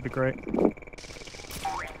side, that'd be great.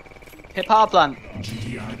 Hit power plant.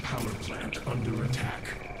 GDI power plant under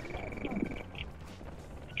attack.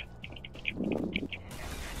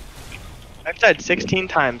 I've died 16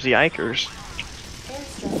 times, the Ikers.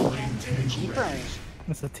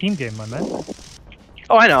 It's a team game, my man.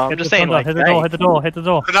 Oh, I know. I'm Hit just the saying, front door, like, hit the door, hit the door, hit the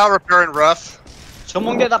door. They're not repairing rough.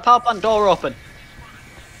 Someone get that power plant door open.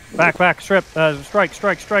 Back,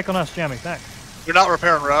 strike on us, Jammy, back. They're not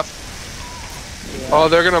repairing rough. Yeah. Oh,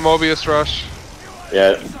 they're gonna Mobius rush.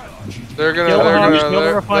 Yeah. They're gonna. Kill They're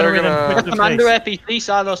the refinery, then gonna. quick to Commander face. APC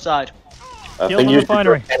silo side. I Kill think the you should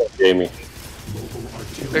refinery. protect it, Jamie.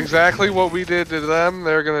 Exactly what we did to them.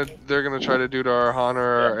 They're gonna try to do to our Han or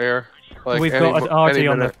our air. Like We've any, got an arty any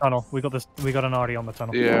on the minute. tunnel. We got an arty on the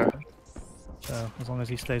tunnel. Yeah. So as long as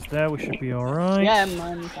he stays there, we should be alright. Yeah,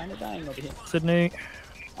 I'm kind of dying over here. Sydney.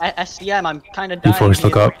 SCM, I'm kind of dying. D4s,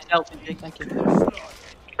 look up. Thank you.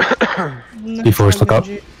 D4s, look up.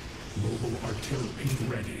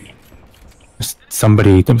 Just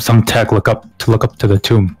somebody, some tech, look up to the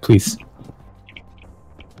tomb, please.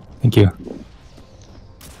 Thank you.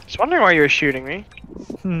 Just wondering why you were shooting me.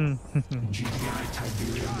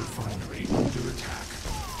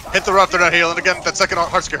 Hit the rough, they're not healing again. That second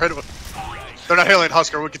Husker, hit it. They're not healing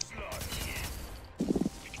Husker. We could.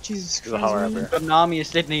 Jesus There's a holler up Christ. here. An army of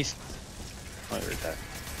Sydney's.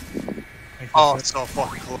 Oh, it's so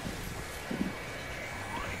fucking cool.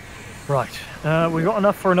 Right. We got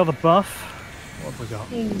enough for another buff. What have we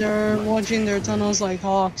got? They're watching their tunnels like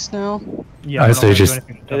hawks now. Yeah, I say just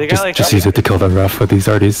use it to kill the rough with these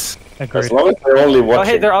arties. Agreed. As long as they're only Oh,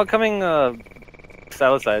 watching. hey, they're all coming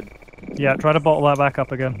silo side. Yeah, try to bottle that back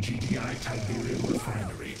up again.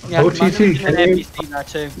 Yeah, OTC, Commander's can an you- APC there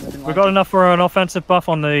too. I didn't We like got it. enough for an offensive buff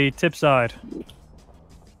on the tip side.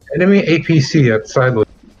 Enemy APC at side.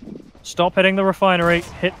 Stop hitting the refinery,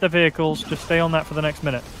 hit the vehicles, just stay on that for the next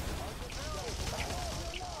minute.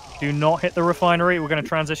 Do not hit the refinery, we're going to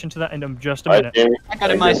transition to that in just a Right, minute. Jamie. I got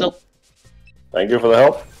it myself. Thank you for the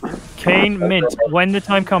help. Kane, Mint, when the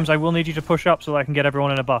time comes, I will need you to push up so that I can get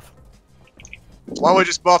everyone in a buff. Why don't we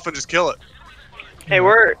just buff and just kill it? Hey,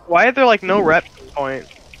 why are there like no rep point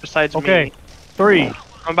besides Okay, me? 3.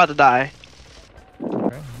 I'm about to die.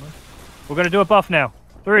 Okay. We're going to do a buff now.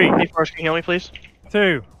 3, Hey, Forrest, can you heal me, please?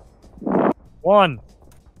 2, 1.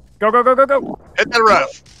 Go, go, go, go, go! Hit that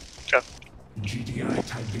rough. GDI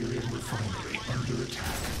Tiberium refinery under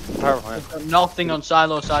attack. There's nothing on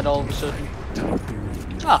silo side all of a sudden.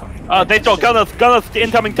 They saw gunners,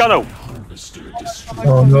 incoming tunnel.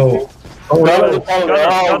 Oh no. Oh Tunnel, no. tunnel.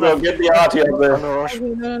 Oh, no, get the arty up there.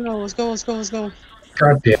 No, let's go.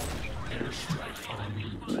 God damn.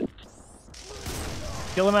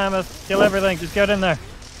 Kill the mammoth, kill everything, just get in there.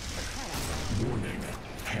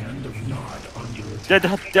 Hand of Nod under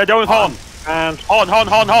attack. They're doing Han. And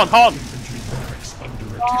Han.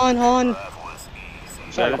 On.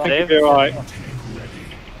 Sorry, I think Dave. you're right.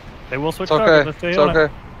 They will switch target. Let's stay on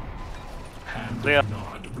it. Yeah.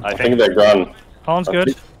 I think they're gone. Han's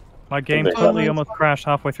good. My game they're totally gone. almost crashed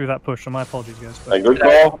halfway through that push, so my apologies, guys. A good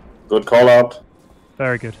call. Good call out.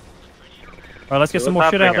 Very good. Alright, let's get So some what's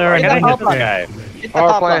more shit out there happening and right end this now? game.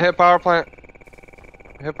 Power plant, hit power plant.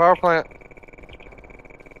 Hit power plant.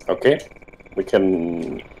 Okay. We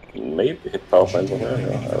can maybe hit power plant from there. I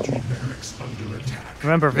don't know.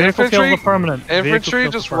 Remember, vehicle kills are permanent. Infantry,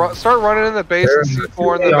 just start running in the base and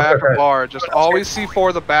C4 in the back of bar. Just always C4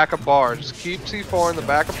 in the back of bar. Just keep C4 in the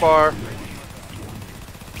back of bar.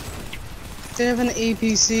 They have an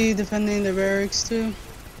APC defending the barracks too.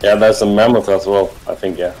 Yeah, there's a mammoth as well. I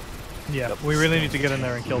think, yeah. Yeah, we really need to get in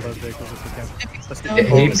there and kill those vehicles if we can. Let's get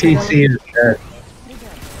APC is dead.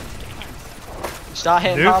 Start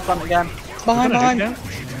hitting power plant again. Behind.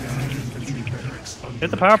 Hit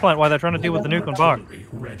the power plant while they're trying to deal with the nuke on bar.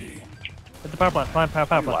 Hit the power plant. Power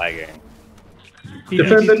plant. Lagging.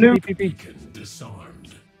 Defend the nuke.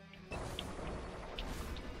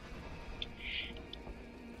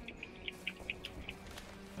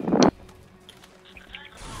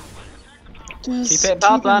 Keep it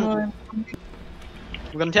power plant.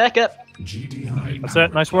 We're gonna take it. That's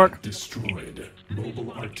it. Nice work. Destroyed.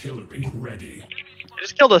 Mobile artillery ready. I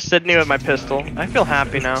just killed a Sydney with my pistol. I feel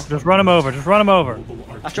happy now. Just run him over. Just run him over.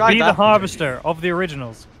 I tried Be that. the harvester of the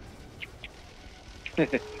originals.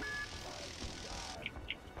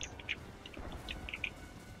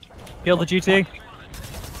 Kill the GT.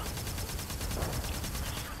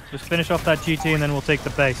 Just finish off that GT and then we'll take the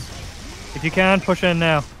base. If you can, push in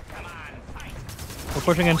now. We're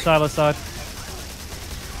pushing in Silas side.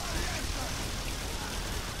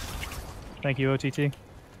 Thank you, OTT.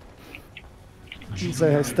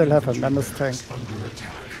 They still have a menace tank.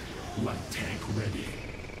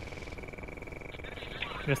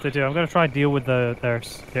 Yes, they do. I'm gonna try and deal with their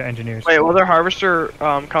engineers. Wait, will their harvester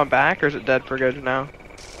come back, or is it dead for good now?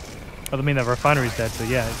 Oh, I mean the refinery's dead, so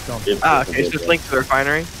yeah, it's gone. Ah, okay, so it's linked to the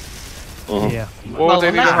refinery. Yeah. What would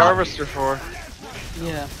they need a harvester for?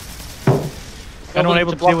 Yeah. Anyone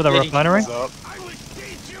able to deal with a block refinery?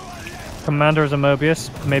 Commander is a Mobius,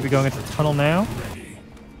 maybe going into the tunnel now.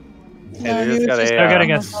 Yeah, they just got They're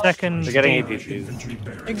getting a second. They're getting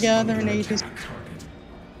APCs. They're gathering APC.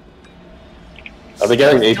 Are they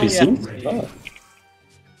getting APCs? Oh.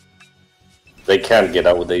 They can't get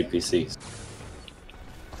out with APCs.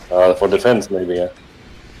 For defense, maybe, yeah.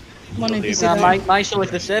 One APC. Yeah, my show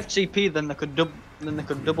if they saved CP, then they could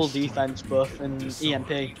double defense buff in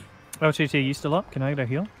EMP. OTT, you still up? Can I get a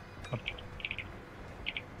heal? Oh.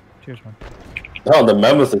 Cheers, man. No, the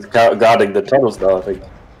mammoth is guarding the tunnels now, I think.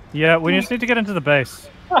 Yeah, we just need to get into the base.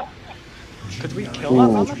 Could we kill that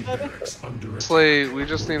mammoth, maybe? Honestly, we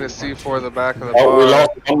just need a C4 in the back of the Oh, bar. we lost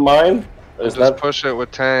one mine? Is Just that... push it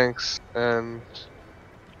with tanks, and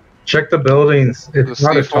Check the buildings. the It's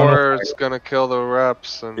not a tunnel. C4 is gonna kill the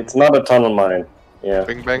reps, and It's not a tunnel mine. Yeah.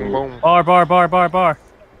 bing bang boom. Bar.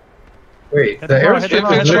 Wait, Hit the the bar, hit the airstrip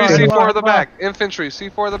bar, is hit the bar, hit Infantry the bar. C4 in the back. Infantry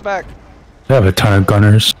C4 in the back. They have a ton of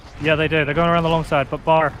gunners. Yeah, they do. They're going around the long side, but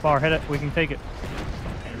bar, hit it. We can take it.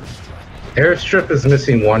 Airstrip is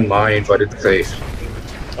missing one mine, but it's safe.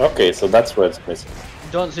 Okay, so that's where it's missing.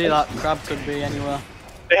 Don't see that crab could be anywhere.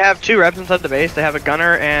 They have 2 reps inside the base. They have a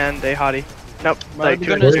gunner and a hottie. Nope. Well, Like the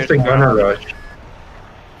 2 gunner's Where's the gunner rush?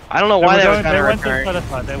 I don't know why they have a They gunner went right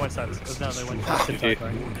side. They went side. No, they went side.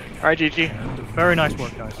 Alright, GG. Very nice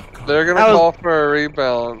work, guys. They're gonna That was- call for a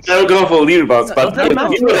rebalance. They'll go for lead bounce, but That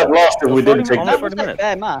match we would have lost if we didn't take That them. was a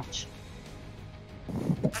fair match.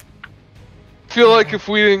 I feel like if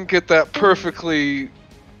we didn't get that perfectly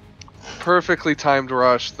timed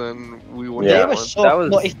rush, then we wouldn't They have were won. so. That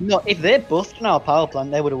was- If they buffed our power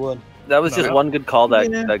plant, they would have won. That was just one good call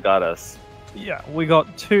that got us. Yeah, we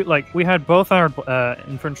got 2. Like we had both our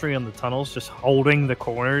infantry on the tunnels, just holding the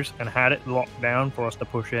corners, and had it locked down for us to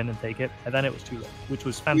push in and take it. And then it was too late, which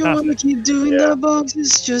was You wanna fantastic. keep doing that, box?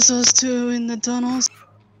 It's just us two in the tunnels.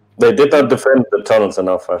 They did not defend the tunnels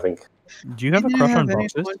enough, I think. Do you have a They crush didn't on have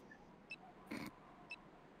boxes? anyone.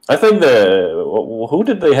 I think who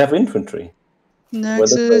did they have infantry?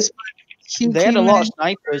 Nexus. They had a lot of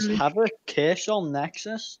snipers. Havoc, Kershaw,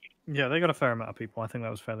 Nexus. Yeah, they got a fair amount of people. I think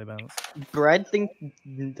that was fairly balanced. Bread think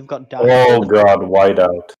they've got down. Oh god,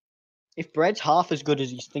 whiteout. If Bread's half as good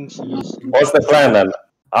as he thinks he is. What's the plan then?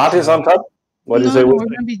 Artis on top? What do you No, say? we're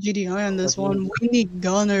gonna be GDI on this one. We need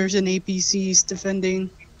gunners and APCs defending.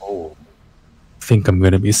 Oh. I think I'm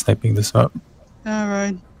gonna be sniping this up.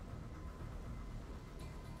 Alright.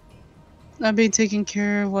 I'll be taking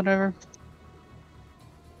care of whatever.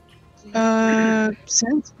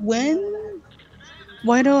 Since when?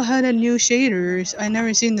 Why do I have a new shaders? I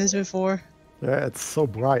never seen this before. Yeah, it's so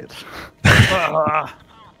bright.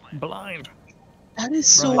 Blind. That is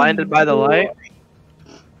so blinded by the light.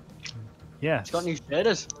 Yeah. It's got new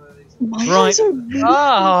shaders. My Right. eyes are really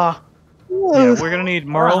Ah. Yeah, we're gonna need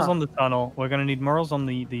Merles on the tunnel. We're gonna need Merles on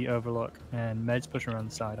the overlook, and Meds pushing around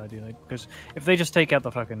the side ideally. Because if they just take out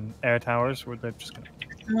the fucking air towers, they're just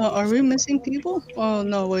gonna. Are we missing people? Oh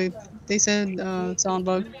no, wait. They said sound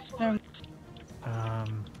bug.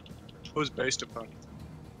 Who's based upon?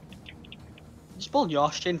 Just pull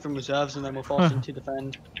Yosh in from reserves and then we'll force him to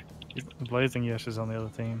defend. Blazing Yosh is on the other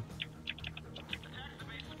team.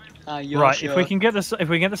 Yosh, Right, if we can get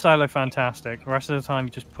the silo, fantastic. The rest of the time,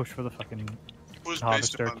 you just push for the fucking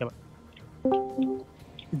harvester. Kill it.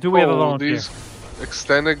 Do we have a volunteer? These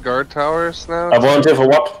extended guard towers now? A volunteer for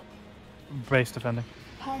what? Base defending.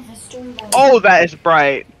 Oh, that is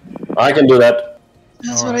bright. I can do that.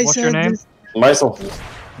 That's All what right, I what's said. your name?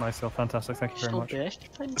 Myself. Myself, fantastic. Thank you very much.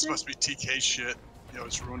 This must be TK shit. Yo,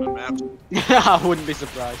 it's ruining maps. I wouldn't be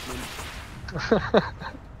surprised, man.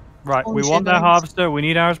 Right, Oh, we shit, want that nice. harvester. We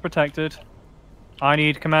need ours protected. I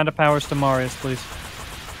need commander powers to Marius, please.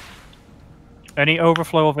 Any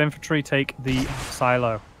overflow of infantry, take the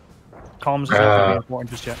silo. Comms is not going to be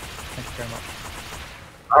important just yet. Thank you very much.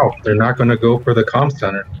 Oh, they're not going to go for the comm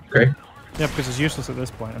center. Okay. Yeah, because it's useless at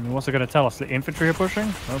this point. I mean, what's it going to tell us? The infantry are pushing?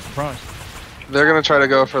 No surprise. They're gonna try to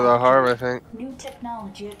go for the harv, I think. New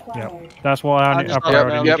technology acquired. Yep, that's what our just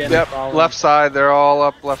priority. Yep. Left side, they're all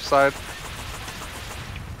up left side.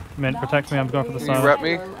 Mint, protect me. I'm going for the Can you silo. rep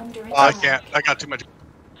me? I can't. I got too much.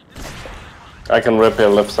 I can repair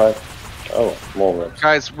left side. Oh, more reps.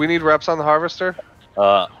 Guys, we need reps on the harvester.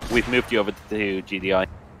 We've moved you over to GDI.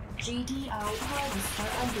 GDI harvester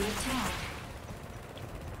under attack.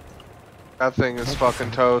 That thing is fucking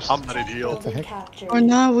toast. I'm ready to heal. Or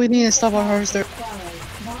now we need to stop our harvester.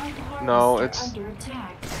 No, it's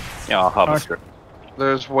Yeah, harvester.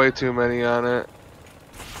 there's way too many on it.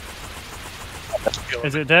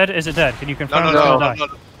 Is it dead? Is it dead? Can you confirm No, it's no, gonna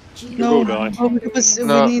no, die? No, because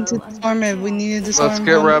No. we need to disarm it. We need to disarm Let's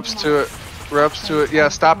get them. reps to it. Reps to it. Yeah,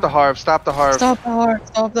 stop the harv. Stop the harv. Stop the harv.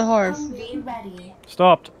 Stop the harv.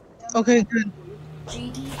 Stopped. Okay, good.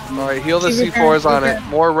 Alright, heal the Keep C4s on repairing. it.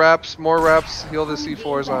 More reps, more reps. Heal the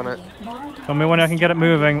C4s on it. Tell me when I can get it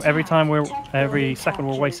moving. Every second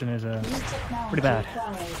we're wasting is pretty bad.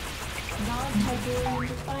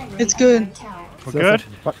 It's good. We're good.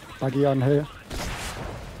 Buggy on here.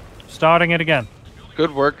 Starting it again.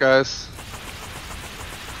 Good work, guys.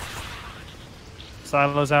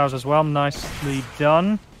 Silo's ours as well. Nicely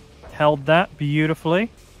done. Held that beautifully.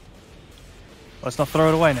 Let's not throw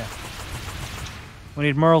it away now. We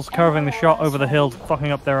need Merles curving the shot over the hill,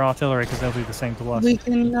 fucking up their artillery because they'll do the same to us. We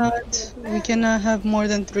cannot have more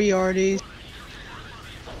than 3 RDs.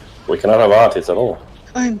 We cannot have artists at all.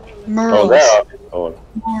 I'm Oh, Merles. there. Oh.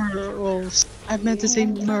 Merles. I meant to say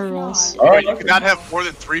Merles. Oh, You cannot have more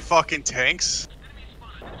than 3 fucking tanks.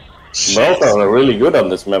 Both are really good on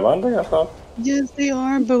this map, aren't they? I thought. Yes, they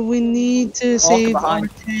are, but we need to save our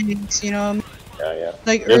tanks, you know? Yeah.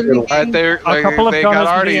 Like Yes, early they're- game. They gunners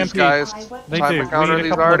got with RDs, EMP. guys. They Time do. to counter We need a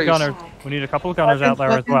these couple of RDs. gunners. We need a couple of gunners out there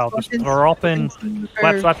as well. Just drop in.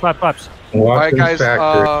 Flaps. Alright, guys.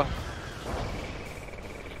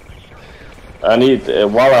 I need,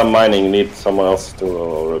 while I'm mining, need someone else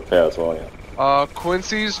to repair as well, yeah.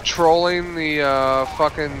 Quincy's trolling the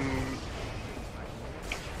fucking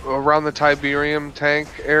around the Tiberium tank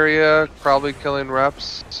area, probably killing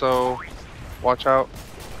reps. So watch out.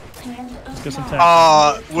 Let's get some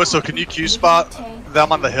tanks. Whistle, can you Q spot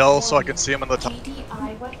them on the hill so I can see them in the top?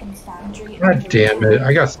 God damn it!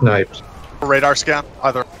 I got sniped. Radar scan,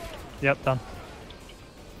 either. Yep, done.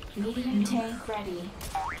 Medium tank ready.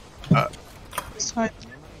 It's fine.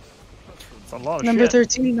 It's a lot of Number shit.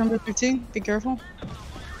 13, number 13. Be careful.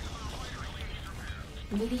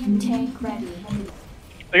 Medium tank ready.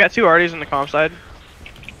 They got 2 RDs on the comp side.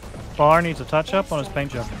 Bar needs a touch up on his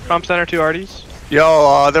paint job. Comp center, 2 RDs.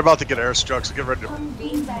 Yo, they're about to get airstruck, so get ready to.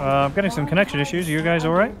 I'm getting some connection issues. Are you guys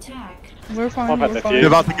alright? We're fine, we're They're fine.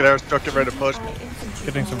 about to get airstruck, get ready to push.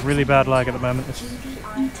 Getting some really bad lag at the moment.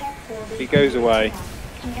 He goes away.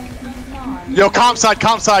 Yo, comp side,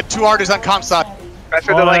 2 RDs on comp side. I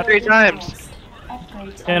said it like 3 times.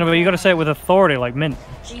 Yeah, no, but you gotta say it with authority, like Mint.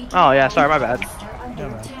 Oh yeah, sorry, my bad.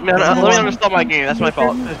 Man, let me uninstall my game. That's my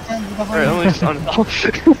fault. Alright, let me just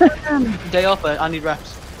uninstall. Day off, I need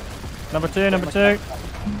reps. Number 2.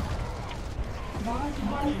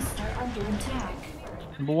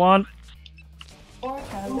 Number 1.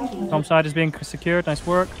 Tom side is being secured. Nice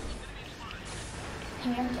work.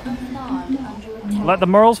 Let the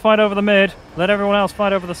Merles fight over the mid. Let everyone else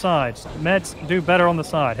fight over the sides. Meds do better on the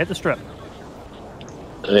side. Hit the strip.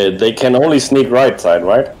 They can only sneak right side,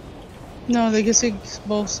 right? No, they can sneak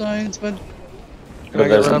both sides, but... But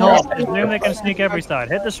there's a No, assume they can sneak every side.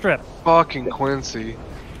 Hit the strip. Fucking Quincy.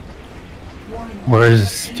 Where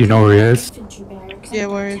is? Do you know where he is? Yeah,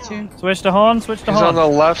 where is he? Switch to Han, switch to He's Han. on the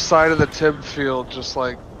left side of the tib field, just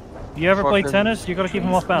like... You ever play fucking tennis? You gotta keep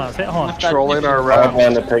him off balance. Hit Han. Trolling our right rep.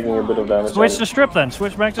 hand and taking a bit of damage. Switch to strip then.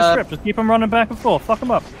 Switch back to strip. Just keep him running back and forth. Fuck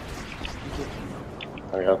him up.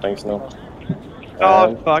 Okay, thanks, no.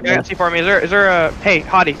 Oh fuck! I got C4 me. Is there a hey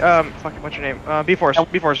Hottie? Fucking what's your name? B-Force.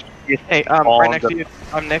 B-Force. Hey, right next to you.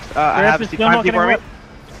 I'm next. I have C4 me.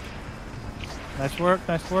 Nice work,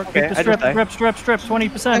 nice work. Okay, Keep the strip,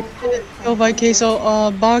 20%. Go by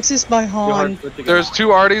Queso. Boxes by Han. There's 2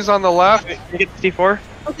 Arties on the left. You get the C4?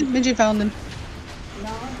 Okay, Minji found them.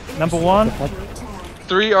 Number 1.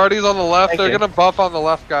 3 Arties on the left. They're gonna buff on the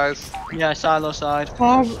left, guys. Yeah, silo side.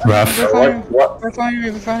 Refinery.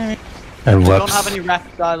 And We whoops. don't have any rep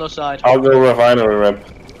silo side. I'll go refinery rep.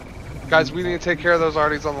 Guys, we need to take care of those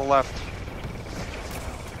Arties on the left.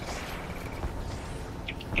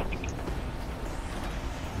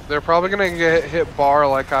 They're probably gonna get hit bar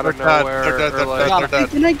like out of nowhere. They're dead.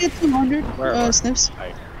 Can I get 200 snips?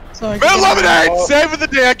 So I Man, lemonade! Saving the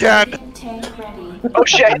day again! Oh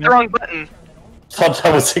shit, I hit the wrong button. Thought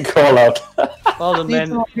that was a call out. Well done,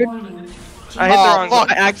 man. I hit the wrong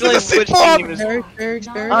button. I accidentally switched teams.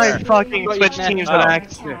 I fucking Got switched your teams net on now.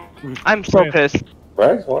 accident. I'm so pissed.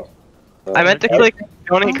 Right? What? I meant to click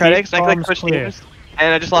donate credits, I clicked switch teams,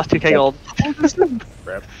 and I just lost 2k gold.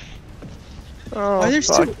 Oh,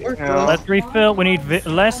 fuck. Let's refill. We need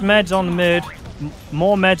less meds on the mid,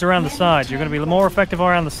 more meds around the sides. You're going to be more effective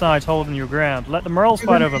around the sides holding your ground. Let the Merles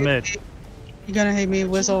fight over mid. You're gonna hate me,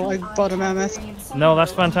 Whistle. I bought a mammoth. No,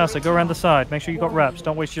 that's fantastic. Go around the side. Make sure you got reps.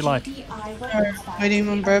 Don't waste your life. Alright, waiting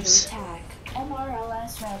on reps.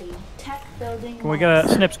 Can we get a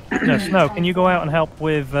Snips? No, Snow, can you go out and help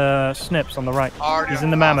with Snips on the right? He's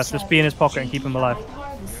in the mammoth. Just be in his pocket and keep him alive.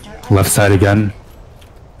 Left side again.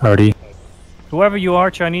 Already. Whoever you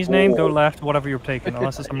are, Chinese name, go left, whatever you're taking,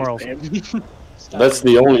 unless it's a Merles. That's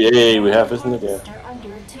the only AA we have, isn't it? Yeah.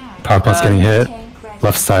 Power plant's getting hit.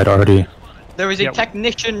 Left side already. There is a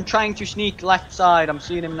technician trying to sneak left side. I'm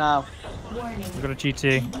seeing him now. We've got a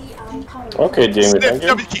GT. Okay, Jamie. Snips,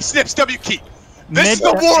 W key, Snips, W key. This is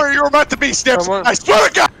the warrior you're about to be, Snips. I swear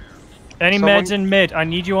to God. Any meds in mid? I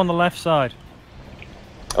need you on the left side.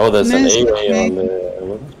 Oh, there's an AA on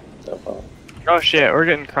the. Oh shit, we're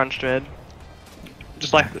getting crunched mid.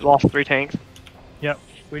 Just like lost 3 tanks. Yep.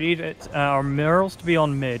 We need our Merles to be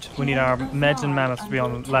on mid. We need our meds and mammoths to be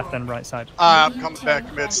on left and right side. I'm coming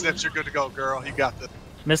back mid. Snips, you're good to go, girl. You got this.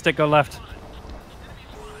 Mystic, go left.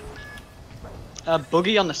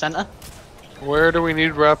 Buggy on the center. Where do we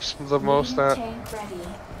need reps the most at?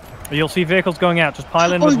 You'll see vehicles going out. Just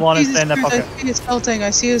pile in with one and stay in their pocket. I see a stealth tank.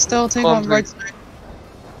 I see a stealth tank on the right side.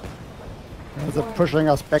 Is it pushing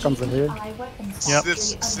us back on the hill? Yep.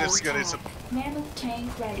 Snips got some.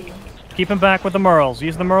 Keep him back with the Merles.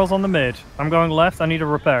 Use the Merles on the mid. I'm going left. I need a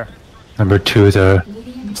repair. Number 2 is a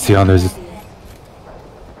Sion. There's.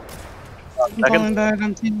 I'm falling back.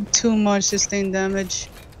 I'm taking too much sustained damage.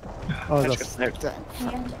 Oh, that's Yeah,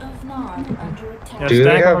 Do they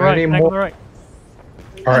stack on have the right. any Stack on the more? right.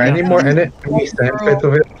 Are any more enemy stand fit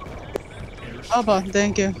of it? Abba,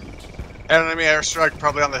 thank you. Enemy airstrike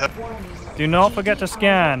probably on the hill. Do not forget to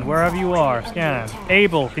scan wherever you are. Scan.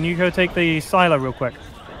 Abel, can you go take the silo real quick?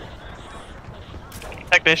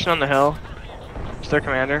 Technician on the hill. It's their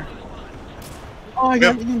commander. Oh, I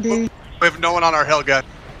got him, baby. We have no one on our hill, guys.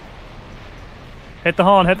 Hit the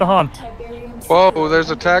Han. Hit the Han. Whoa,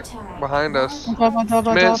 there's a tech behind us. On top, on top,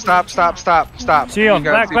 on Mid, top. stop. Sion,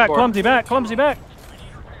 You got back, C4. clumsy back, clumsy back.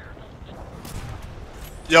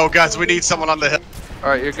 Yo, guys, we need someone on the hill.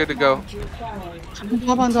 Alright, you're good to go. On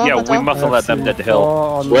top, on top, Yeah, on we top. must have let them get the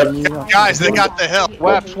hill. Guys, they got the hill.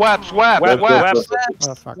 Waps.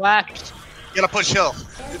 Oh, fuck. Whacked. You gotta push hill.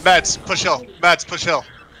 Mads, push hill. Mads, push hill.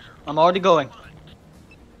 I'm already going.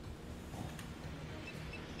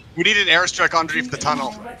 We need an airstrike underneath the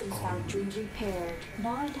tunnel.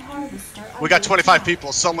 We got 25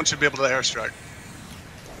 people. Someone should be able to airstrike.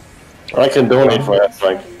 I can donate for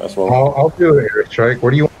airstrike as well. I'll do an airstrike. What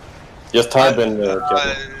do you want? Just type in.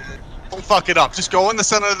 Don't fuck it up. Just go in the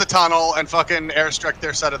center of the tunnel and fucking airstrike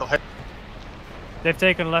their side of the hill. They've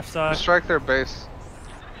taken left side. Strike their base.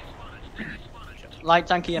 Light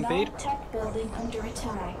tank EMP'd.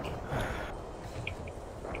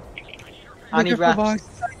 I need reps.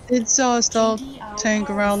 It's still tank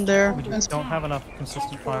around there. We just don't have enough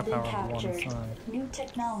consistent firepower on one side. New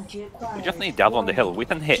technology acquired. We just need Dad on the hill. We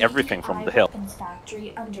can hit everything from the hill.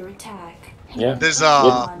 Factory under attack. Yeah. There's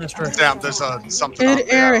damn, there's something.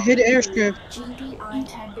 Hit air, hit airstrip.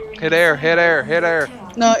 Hit air, hit air, hit air.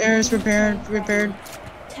 No, air is repaired.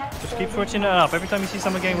 Just keep switching it up. Every time you see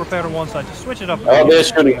someone getting repaired on one side, just switch it up. Oh, they're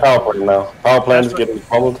shooting power plant now. Power plant is getting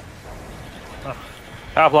pummeled.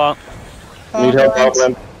 Power plant. Need help, power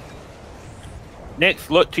plant. Nick,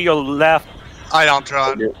 look to your left. I don't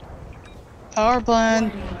try. Power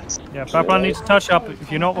plant. Yeah, power plant needs to touch up.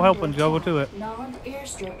 If you're not helping, go to it.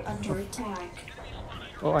 Airstrip under attack.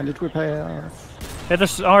 Oh, I need to repair. Hit the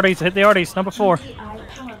RDs, hit the RDs, number 4.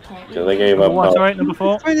 Yeah, they gave up. Number 1, sorry, number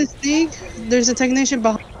 4. For the sneak, there's a technician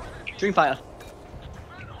behind. Dreamfighter.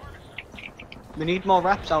 We need more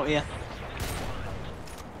reps out here.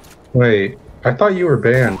 Wait, I thought you were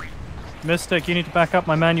banned. Mystic, you need to back up,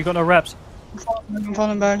 my man. You got no reps. I'm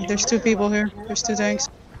falling back. There's 2 people here. There's 2 tanks.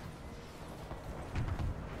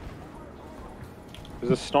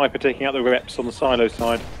 There's a sniper taking out the reps on the silo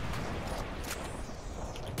side.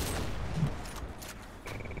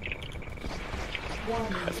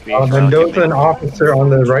 Mendoza, an officer on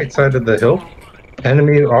the right side of the hill.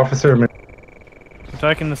 Enemy officer. I'm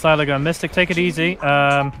taking the silo gun. Mystic, take it easy.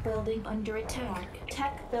 Building under attack.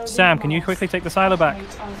 Sam, can you quickly take the silo back?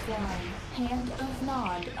 Hand of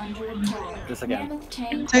Nod under attack. This again.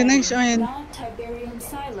 Technician. Tiberium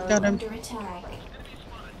silo Got him. under attack.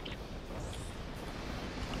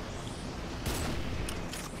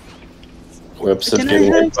 Website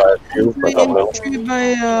getting hit by a few, but I don't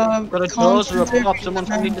know. Got a doors are up top. Someone's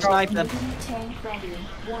gonna need to snipe them.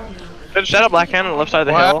 Good set up, Black Hand on the left side of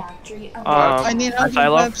the hill. I need help with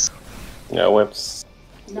silo. webs. Yeah, webs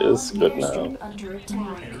is good now.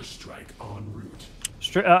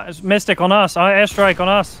 Mystic on us. Airstrike on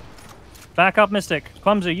us. Back up, Mystic.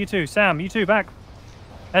 Clumsy, you too. Sam, you too. Back.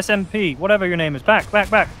 SMP, whatever your name is. Back.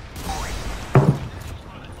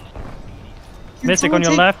 Mystic on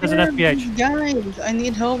your left is an FPH. Guys, I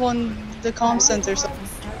need help on the comm center.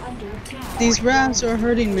 These rats are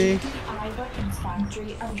hurting me.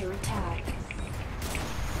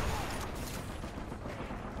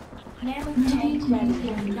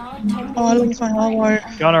 Oh, I lost my hot wire.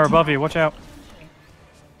 Gunner above you. Watch out.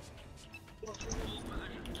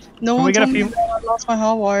 No one told me I lost my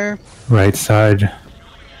hot wire. Right side.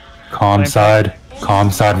 Calm side. Calm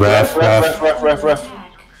side. Ref.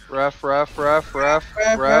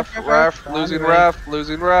 Losing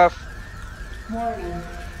ref.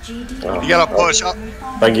 You gotta push.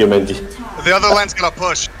 Thank you, Mindy. The other lane's gonna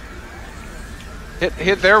push.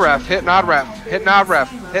 Hit their ref. Hit nod ref. Hit nod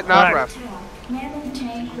ref. Hit nod ref.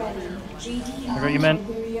 I got you, men.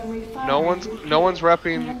 No one's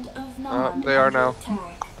repping. They are now.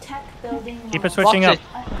 Keep it switching up.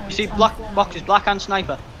 You see boxes, black and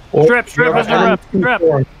sniper. Strip, has no rep. Strip.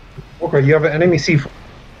 Okay, you have an enemy C4.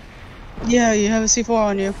 Yeah, you have a C4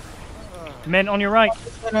 on you. Men on your right.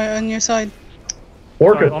 On your side.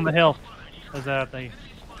 Orca. On the hill. There's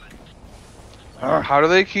How do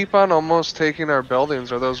they keep on almost taking our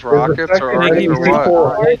buildings? Are those rockets or what?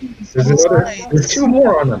 There's 2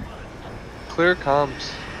 more on them. Clear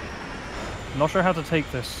comms. I'm not sure how to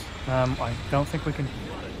take this. I don't think we can.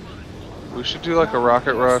 We should do like a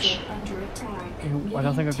rocket rush. I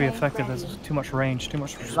don't think it'd be effective. There's too much range, too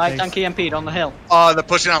much space. Light tank EMP'd on the hill. They're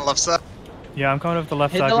pushing on the left side. Yeah, I'm coming over the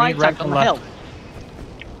left Hit side. the We light need rep tank on on the left. hill.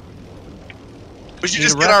 We should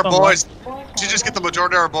just get our boys. We should just get the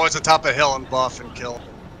majority of our boys atop the hill and buff and kill.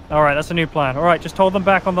 Alright, that's a new plan. Alright, just hold them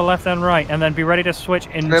back on the left and right, and then be ready to switch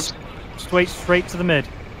in straight to the mid.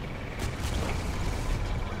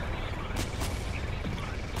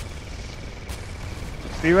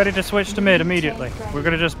 Be ready to switch to mid immediately. We're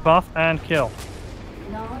gonna just buff and kill.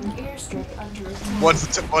 What's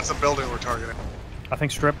the building we're targeting? I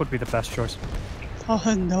think strip would be the best choice. Oh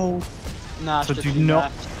no. Nah, so do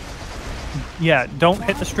not. Yeah, don't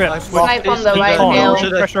hit the strip. Snipe on the right hill.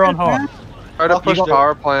 Pressure on hard. Try to push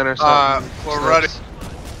power plant or something. We're ready.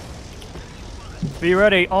 Be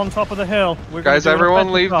ready on top of the hill. Guys,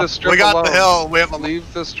 everyone leave the strip alone. We got the hill. We have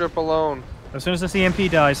leave the strip alone. As soon as this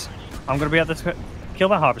EMP dies, I'm gonna be at this. Kill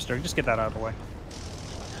that harvester. Just get that out of the way.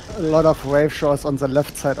 A lot of wave shores on the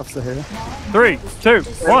left side of the hill. 3, 2,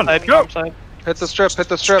 1, go! Hit the strip, hit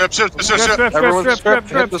the strip. Everyone strip,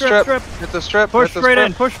 hit the strip, hit the strip. Push straight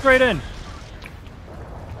in, push straight in.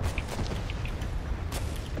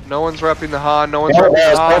 No one's repping the Han, no one's repping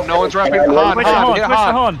the Han, no one's repping the Han.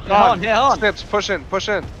 Hit Han, hit Han. Snips, push in, push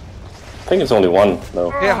in. I think it's only 1,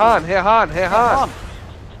 though. Hit Han, hit Han, hit Han.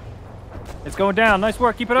 It's going down, nice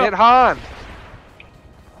work, keep it up. Hit Han.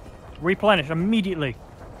 Replenish immediately.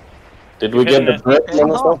 Did we get the threat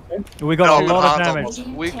one as well? We got a lot of damage.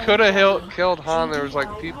 We could have killed Han. There was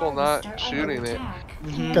like people not shooting it.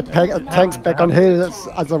 Get tanks back on hill,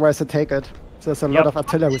 otherwise they take it. There's a lot of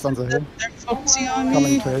artillery on the hill. They're focusing on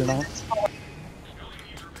Coming me. to hill now.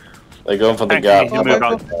 They're going for the gap.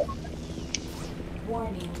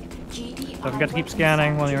 Don't forget to keep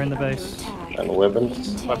scanning while you're in the base. And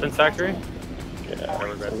weapons. Weapons factory? Yeah.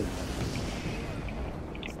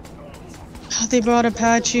 Oh, they brought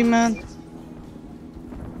Apache, man.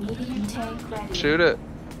 Shoot it.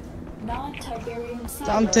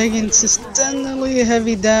 I'm taking systemically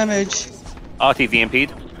heavy damage. RT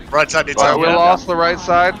VMP'd. Right side needs Alright, we lost the right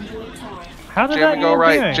side. How did Jammy that go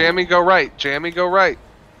right. EMP? Jammy go right. Jammy go right.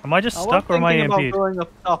 Am I just stuck or am I thinking about EMP'd? going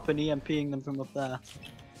up top and EMPing them from up there.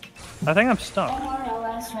 I think I'm stuck.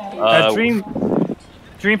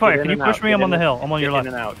 Dream Fire, Get can in you and push out, me? get I'm on in the and- hill. I'm on your get left.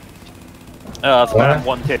 in and out. That's about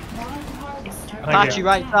one tip. Apache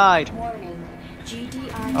right side.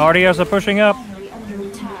 RDOs are pushing up.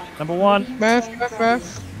 Number 1. Ref.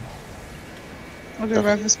 Okay,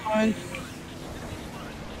 ref is fine.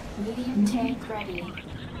 Medium tank ready.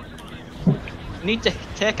 We need to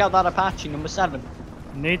take out that Apache, number 7.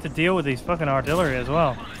 Need to deal with these fucking artillery as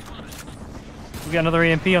well. We got another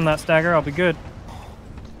EMP on that stagger, I'll be good.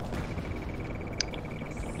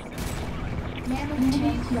 Mammoth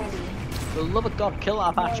tank ready. For the love of God, kill that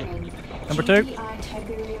Apache. Number 2.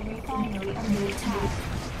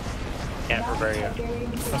 Can't repair you.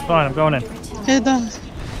 That's fine, I'm going in. Hey, done.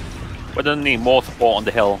 We're gonna need more support on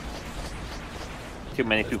the hill. Too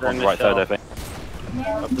many people on the right side, I think.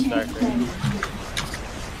 Weapons factory.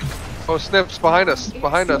 Oh, Snips behind us.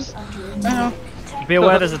 Behind us. Be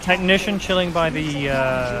aware there's a technician chilling by the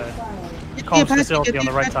comms facility on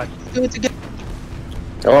the right side. Do it together.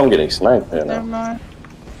 Oh, I'm getting sniped here Never now. mind.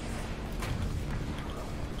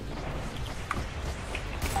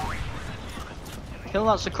 Kill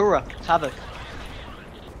that Sakura. It's Havoc.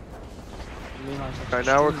 Alright,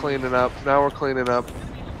 now we're cleaning up. Now we're cleaning up.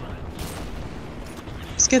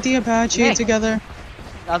 Let's get the Apache together.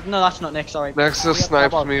 No, that's not Nick, sorry. Nexus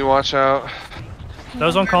sniped me, watch out.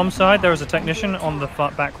 Those on comms side, there was a technician on the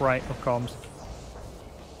back right of comms.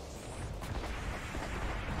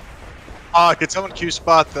 Could someone Q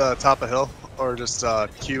spot the top of hill? Or just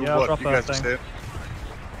Q Yeah, I'll what drop you guys that are thing.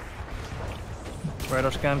 saying?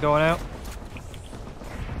 Radar scan going out.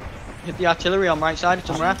 Hit the artillery on right side, it's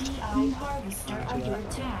on left.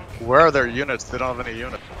 Where are their units? They don't have any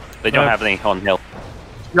units. They don't have any on hill.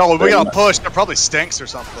 Yo, we gotta push. They're probably stinks or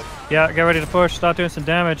something. Yeah, get ready to push, start doing some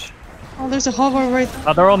damage. Oh, there's a hover right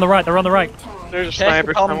there. They're on the right, they're on the right. There's a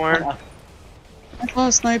sniper somewhere. I saw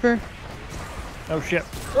a sniper. Oh shit.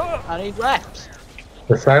 I need reps.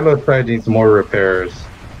 The silo side needs more repairs.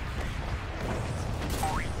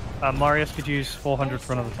 Marius could use 400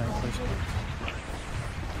 for another tank, please.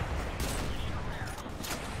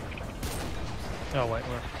 Oh wait,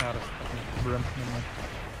 we're out of fucking room. Never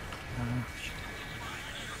mind.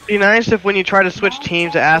 Be nice if when you try to switch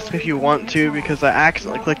teams, to ask if you want to, because I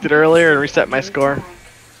accidentally clicked it earlier and reset my score.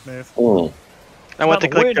 I went to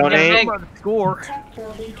click donate. Score.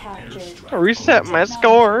 Reset my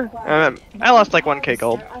score. I lost like 1k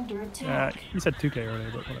gold. You said 2k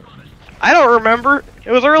earlier, but whatever. I don't remember.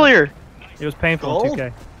 It was earlier. It was painful,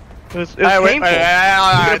 2k. It was painful.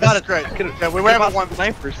 That's great. Yeah, we haven't won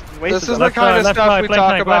snipers. This is the kind of stuff we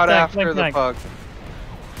talk about after the pug.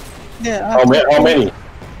 Yeah. How many?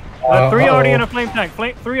 3 RD and a flame tank.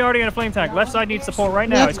 3 RD and a flame tank. Left side needs support right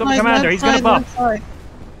now. He's got the commander. He's gonna buff.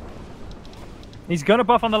 He's gonna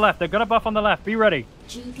buff on the left. They're gonna buff on the left. Be ready.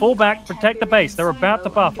 Full back. Protect the base. They're about to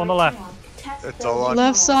buff on the left. It's a lot.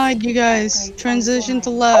 Left side, you guys. Transition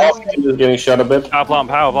to left. Just getting shot a bit. Power plant,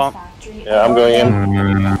 power plant. Yeah, I'm going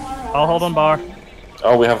in. I'll hold on bar.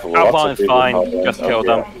 Oh, we have Power lots of plant is people. fine. Just kill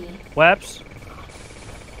them. Weps.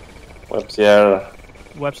 Whoops, yeah.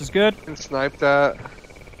 Weps is good. Can snipe that.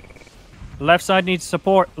 Left side needs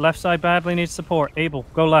support. Left side badly needs support. Abel,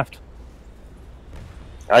 go left.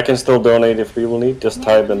 I can still donate if people need. Just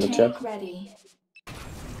type in the chat.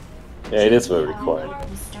 Yeah, it is very quiet.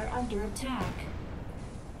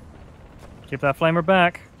 Keep that flamer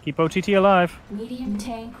back. Keep OTT alive. Medium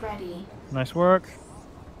tank ready. Nice work.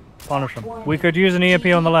 Punish them. We could use an EMP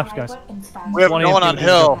on the left, guys. We have no one on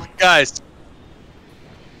hill. Guys.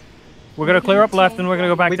 We're gonna clear up left and we're gonna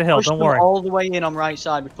go back to hill. Don't worry. All the way in on right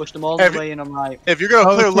side. We pushed them all the way in on right. If you're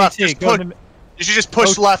gonna clear left, just push. You should just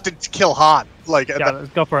push left and kill Han. Like, yeah, let's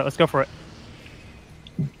go for it. Let's go for it.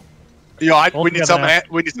 Yo, we need some.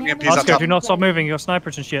 We need some EMPs on Oscar, top. do not stop moving. You got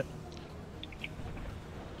snipers and shit.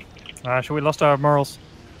 Should we lost our morals?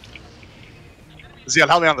 Zion,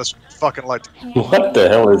 help me on this. fucking light. What the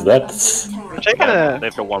hell is that? Taking a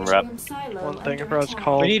They've got one rep. one thing. I forgot it's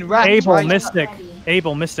called. We need racks. Able right Mystic.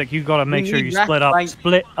 Able Mystic. You gotta make sure you split up.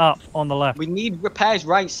 Split up on the left. We need repairs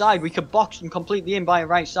right side. We could box and complete the invite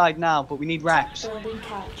right side now, but we need racks.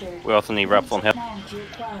 We also need reps on him.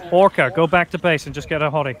 Orca, go back to base and just get a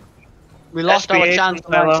hottie. We lost our chance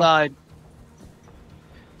on the right side.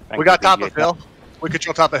 We got top of hill. We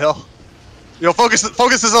control top of hill. Yo, focus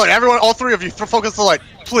this light. Everyone, all three of you, focus the light.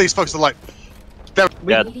 Please focus the light. There.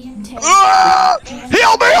 Dead. Heal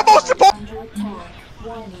me, I'm most important.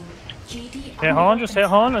 Hit Han, just hit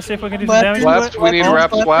Han. Let's see if we can do some damage. Left, we need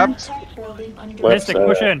reps swept. Mystic,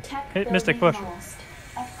 push in. Hit Mystic, push.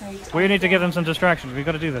 We need to give them some distractions. We've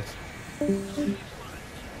got to do this.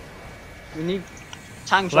 We need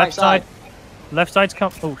tanks Left right side. Left side's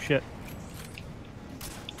come. Oh shit.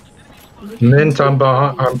 Mint, I'm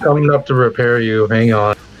coming up to repair you. Hang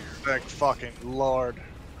on. Thank fucking lord.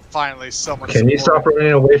 Finally, someone. Can you stop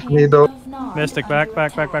running away from me though? Mystic, back.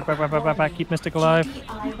 Keep Mystic alive.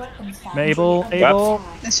 Able.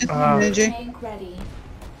 That's just energy.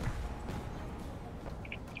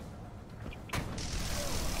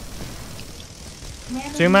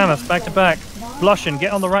 Two mammoths, back to back. Blushing,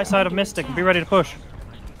 get on the right side of Mystic and be ready to push.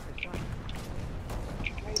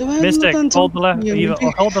 Mystic, hold the left,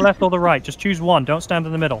 hold the left or the right. Just choose one. Don't stand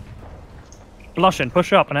in the middle. Blushing,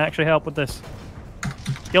 push up and actually help with this.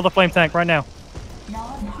 Kill the flame tank right now.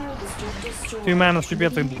 Two mammoths should be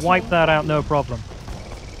able to wipe that out, no problem.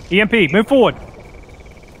 EMP, move forward.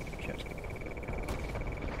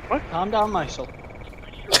 What? Calm down, Michael.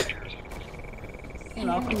 You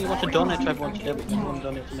know, how come you want to donate to everyone to do it? You haven't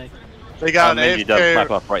done it to me. They got an AFK. Does snipe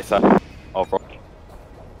off right side. Oh,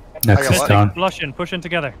 Next is down. Blushing, push in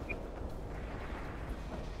together.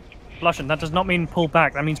 Blushing, that does not mean pull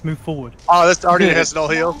back, that means move forward. Oh, this already has no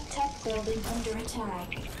heal.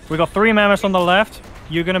 We got three mammoths on the left.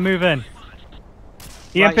 You're gonna move in.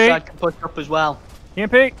 EMP. Right side can push up as well.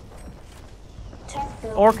 EMP.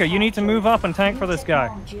 Orca, you need to move up and tank for this guy.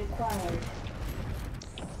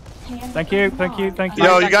 Thank you.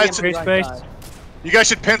 Yo, you guys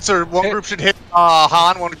should pincer. One group should hit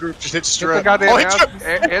Han, one group should hit strip. Oh, hit strip!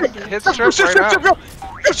 Hit strip right now.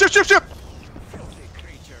 Ship!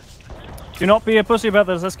 Do not be a pussy about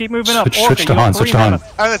this. Let's keep moving up. Switch to Han. Switch to Han.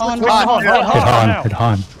 Hit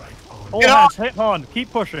Han. All hands, hit Han.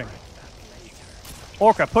 Keep pushing.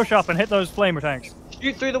 Orca, push up and hit those flamer tanks.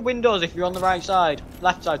 Shoot through the windows if you're on the right side.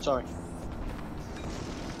 Left side, sorry.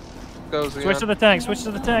 Switch to the tanks. Switch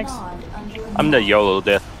to the tanks. I'm the YOLO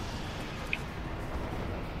death.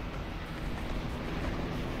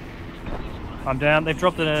 I'm down. They've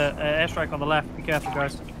dropped an airstrike on the left. Be careful,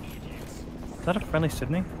 guys. Is that a friendly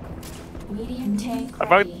Sydney? Medium tank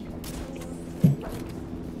about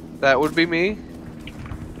that would be me.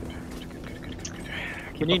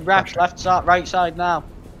 We need racks left side, right side now.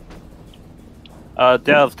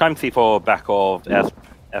 There's time C4 back of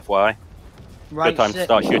FY. Right, good time to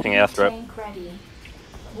start shooting airstrip.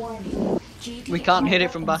 We can't hit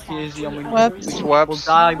it from back easy and we'll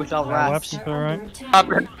die without racks.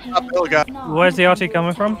 Where's the RT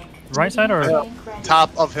coming from? Right side or?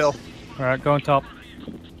 Top of hill. Alright, going top.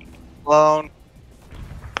 Blown.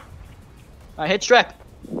 I hit strip.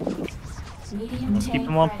 Keep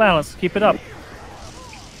them on balance. Keep it up.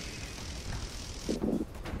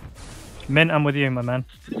 Mint, I'm with you, my man.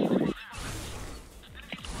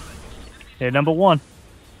 Okay, number one.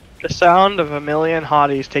 The sound of a million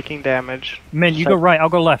hotties taking damage. Mint, you go right, I'll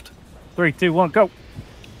go left. 3, 2, 1, go!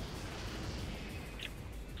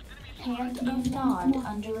 Hand of Nod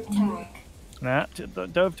under attack. Nah,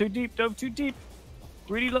 dove too deep,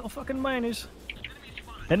 Greedy little fucking mayonnaise.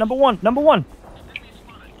 Hit number one!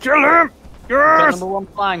 Kill him! Yes! Number one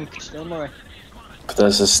flanked, don't worry.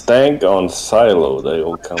 There's a stank on silo. They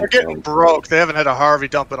all come. They're getting broke. They haven't had a Harvey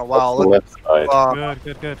dump in a while. Left side.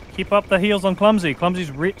 Good. Keep up the heels on Clumsy. Clumsy's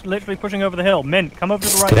literally pushing over the hill. Mint, come over to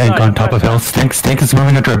the right Stank side. on top of hill. Stank is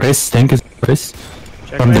moving under our base. Stank is base.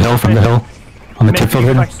 From the hill. On the tip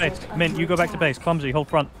filter. Mint, you go back to base. Clumsy, hold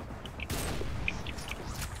front.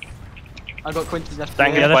 I got Quincy's left.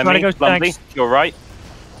 Stank is by me. Clumsy, you're right.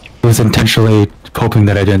 I was intentionally hoping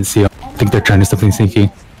that I didn't see him. I think they're trying to do something sneaky.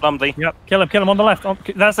 Clumsy. Yep, kill him on the left.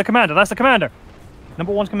 That's the commander.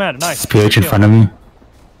 Number one's commander, nice. PH in front of me.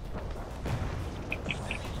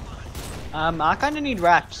 I kind of need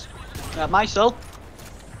racks. Myself.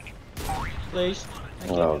 Please.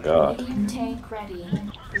 Oh god.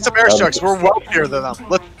 Get some airstrikes. We're wealthier than them.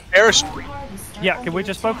 Let's airstrike. Yeah, can we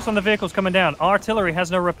just focus on the vehicles coming down? Artillery has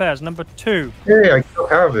no repairs. Number 2. Hey, I kill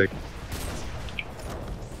Havoc.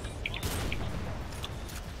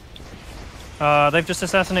 They've just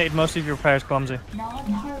assassinated most of your repairs, Clumsy.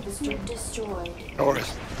 Non-harvester destroyed. No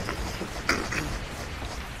worries.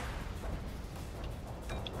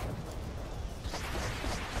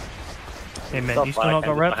 Hey man, you still not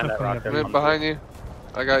got reps? Mid behind you.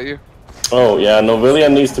 I got you. Oh yeah,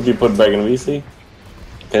 Novillian needs to be put back in VC.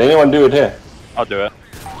 Can anyone do it here? I'll do it.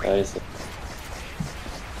 Nice.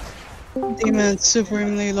 Demon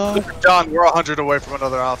supremely low. John, we're 100 away from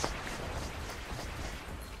another alpha.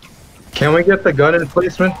 Can we get the gun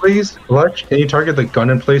emplacement, please? Lurch, can you target the gun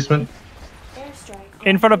emplacement?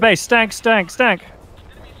 In front of base, stank. You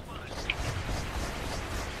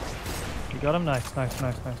got him? Nice.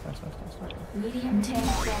 Medium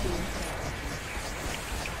tank ready.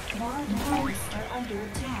 Non-harvester under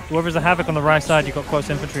attack. Whoever's the Havoc on the right side, you got close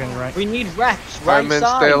infantry on the right. We need reps, right Right,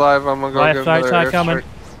 side. stay alive. I'm gonna go Right get side, another airstrike. coming.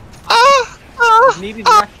 We needed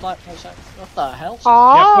reps like right side. What the hell?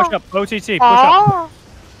 Yeah, push up. OTT, push up.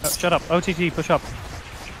 Shut up. OTT, push up.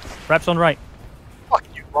 Reps on right. Fuck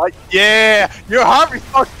you, right? Yeah! Your Harvey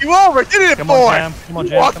fucked you over! Get it, Come boy! on, Jam. Come on,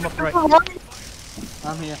 Jam. Come up right.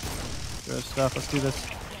 I'm here. Good stuff. Let's do this.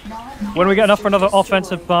 When we get enough for another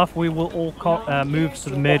offensive buff, we will all move to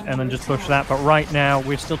the mid and then just push that. But right now,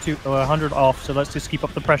 we're still 100 off, so let's just keep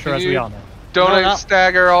up the pressure as we are now. Donate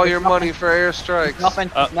stagger all your money for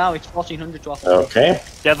airstrikes. Now it's 1400 to off. Okay.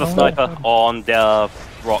 There's a sniper on the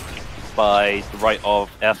rock by the right of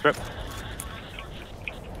airstrip.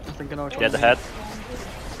 I think I know which one. Dead ahead.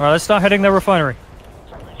 Alright, let's start hitting the refinery.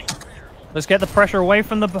 Let's get the pressure away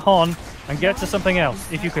from the Hon and get to something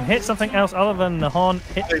else. If you can hit something else other than the Hon,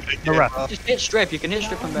 hit the rep. Just hit strip. You can hit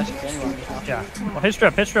strip and basically anyway. Yeah. Well, hit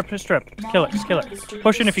strip. Kill it. Just kill it.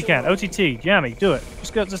 Push in if you can. OTT, Jammy, do it.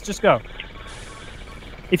 Just go.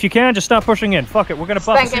 If you can, just start pushing in. Fuck it. We're gonna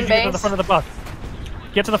buff as soon as you get to the front of the buff.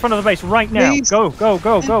 Get to the front of the base right now. Please. Go. Oh,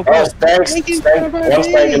 stank. One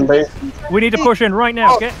stank in base. We need to push in right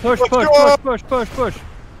now. Get push.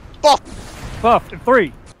 Buff.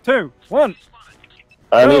 3, 2, 1.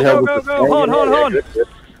 I need help with Go. Hon.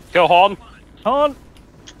 Kill Hon. Hon.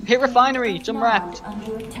 Hit refinery. It's unwrapped.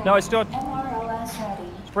 No, it's still.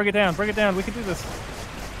 Just bring it down. We can do this.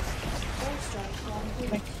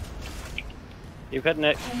 You hit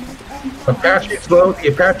Nick. Apache's low. The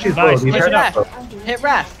Apache's low. Nice. The Apache's low. Hit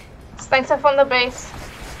Raph. Stanks up on the base.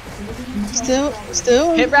 Still.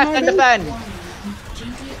 Hit Raph and defend.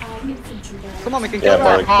 Come on, we can kill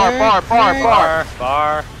Yeah, Raph.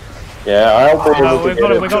 Bar. Yeah, I'll be able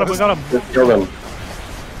to we got him. Just kill him.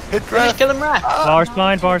 Hit Just kill him,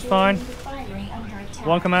 Raph. Bar's fine.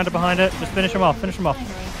 One commander behind it. Just finish him off.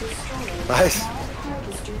 Nice.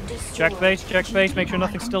 Check base. Make sure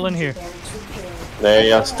nothing's still in here.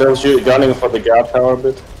 They are still gunning for the guard tower a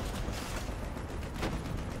bit.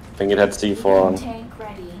 I think it had C4 on.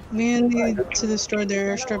 We need to destroy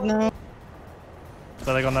their airstrip now.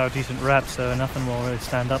 So they got no decent reps, so nothing will really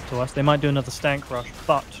stand up to us. They might do another stank rush,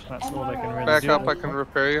 but that's all they can really Back do. up, I can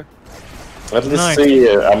repair you. Let's Nice. see.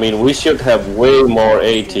 I mean, we should have way more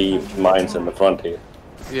AT mines in the front here.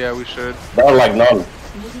 Yeah, we should. Not like none.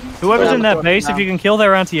 Whoever's in that base, if you can kill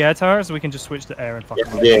their anti-air towers, we can just switch to air and fuck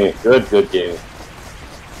them up. Yeah, good game.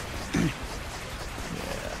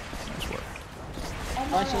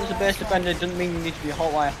 Nice, as a base defender doesn't mean you need to be a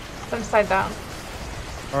hot wire. Some side down.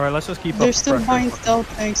 Alright, let's just keep They're up still pressure. buying stealth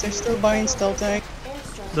tanks.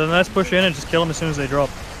 Then let's push in and just kill them as soon as they drop.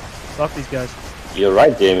 Fuck these guys. You're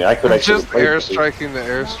right, Jamie. I could I'm actually just play airstriking the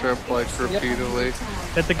airstrip like repeatedly.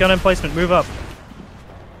 Hit the gun emplacement, move up.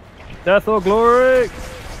 Death or glory!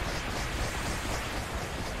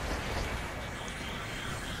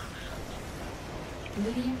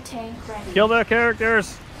 Medium tank ready. Kill their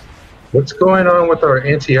characters! What's going on with our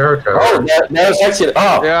anti-air tower? Oh, there's actually.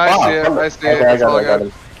 Oh, Yeah, I wow. see it. I see it. Okay, That's all I got got.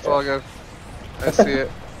 it. That's all I got. I see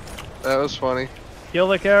it. That was funny. Kill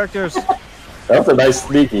the characters! That's a nice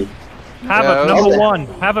sneaky. Havoc Yeah, number 1!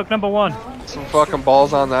 Havoc number 1! Some fucking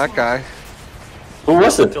balls on that guy. Who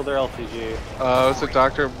was it? Kill their LTG. Was it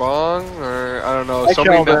Dr. Bong or I don't know? I So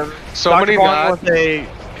killed many, him. so Dr. many Bong not. was a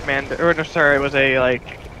commander, or no, sorry, it was a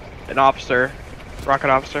an officer, rocket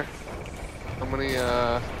officer. So many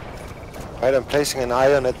Right, I'm placing an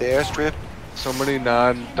ion at the airstrip. so many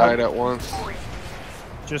non died at once.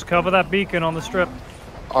 Just cover that beacon on the strip.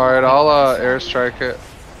 All right, I'll airstrike it.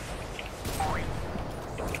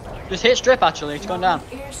 Just hit strip actually, it's gone down.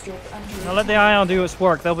 Now let the ion do its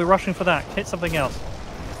work. They'll be rushing for that. Hit something else.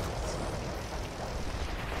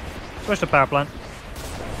 Switch to power plant.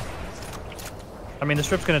 I mean, the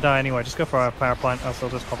strip's gonna die anyway. Just go for our power plant, else they'll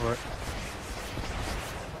just cover it.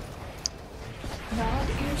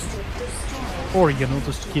 Or you know,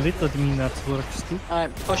 just kill it. Doesn't mean that works too.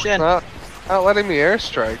 Alright, push in. Not letting me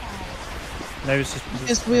airstrike. No, it's just.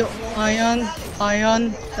 Yes, we ion.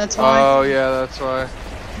 That's why. Oh yeah, that's why.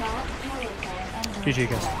 GG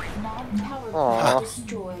guys.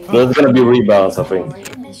 Aww. There's gonna be rebalance, I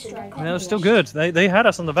think. No, it's still good. They had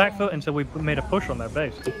us on the back foot until we made a push on their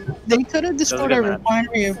base. They could have destroyed our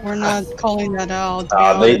refinery if we're not calling that out.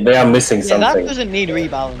 They are missing Yeah, something. that doesn't need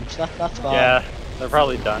rebalance. That's fine. Yeah, they're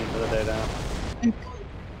probably done for the day now.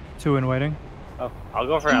 2 in waiting. Oh, I'll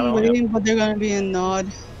go for I'm another one. waiting, but they're gonna be in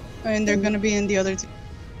Nod, and they're gonna be in the other two.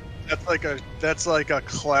 That's like a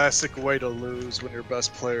classic way to lose when your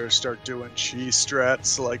best players start doing cheese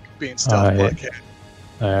strats, like being stealth blockade.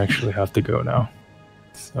 I actually have to go now.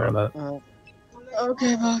 So that.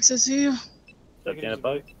 Okay, Box, I see you.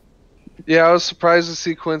 Bug? Yeah, I was surprised to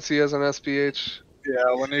see Quincy as an SPH.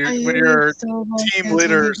 Yeah, when your team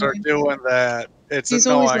leaders are doing that, it's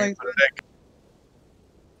annoying.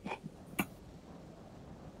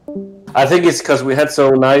 I think it's because we had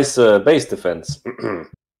so nice base defense.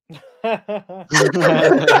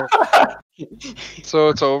 So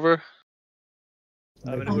it's over?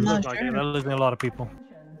 I mean, it would look like it. They're losing a lot of people.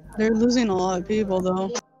 They're losing a lot of people,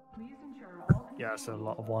 though. Yeah, it's a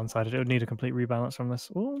lot of one-sided. It would need a complete rebalance from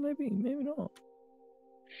this. Well, maybe not.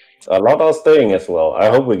 A lot are staying as well. I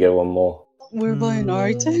hope we get one more. We're playing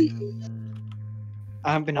Arctic.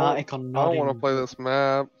 I haven't been Arctic on. I don't want to play this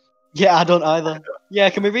map. Yeah, I don't either. Yeah,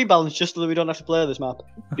 can we rebalance just so that we don't have to play this map?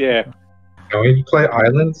 Yeah. Can we play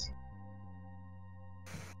Islands?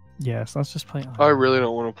 Yes, let's just play. I really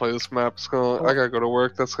don't want to play this map. I gotta go to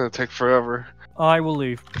work. That's gonna take forever. I will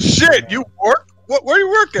leave. Shit, you work? Where you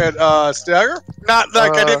work at, Stagger? Not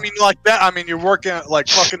like I didn't mean like that. I mean you're working at like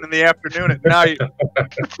fucking in the afternoon at night.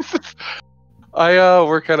 I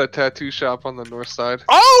work at a tattoo shop on the north side.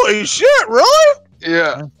 Holy shit! Really?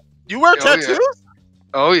 Yeah. You wear tattoos? Yeah.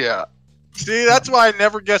 Oh yeah. See, that's why I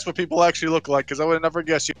never guess what people actually look like, because I would have never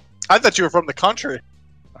guessed you. I thought you were from the country.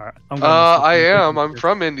 Alright, I am. I'm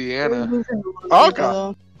from Indiana. Okay.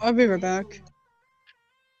 I'll be right back.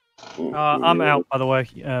 I'm out, by the way.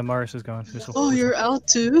 Morris is going. Oh, you're out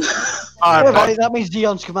too? That means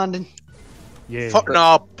Dion's commanding. Yeah.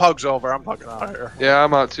 No, Pug's over. I'm fucking out of here. Yeah,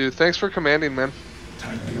 I'm out too. Thanks for commanding, man.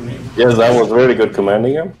 Yes, that was really good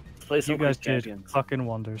commanding him. You guys did fucking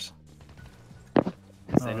wonders.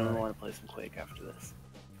 I don't want to play some Quake after this.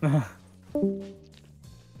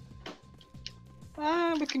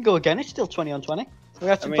 We can go again. It's still 20 on 20. We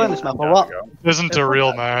have to play this map or what? This isn't a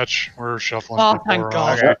real match. We're shuffling Oh, people thank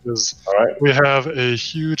around God. because we have a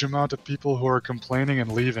huge amount of people who are complaining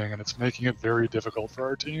and leaving, and it's making it very difficult for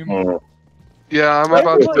our team. Yeah, I'm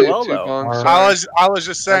about to leave too, Bong. I was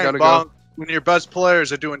just saying, gotta Bong, go. when your best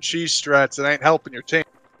players are doing cheese strats, it ain't helping your team.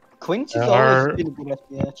 Quincy's always been a good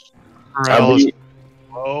FPS. Morale is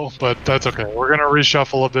low, but that's okay. We're gonna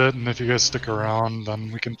reshuffle a bit, and if you guys stick around,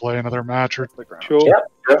 then we can play another match or Sure. Yeah.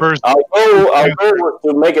 First, I'll go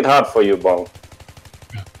to make it hard for you, Bong.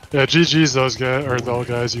 yeah, GG's those guys or those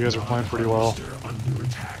guys. You guys are playing pretty well.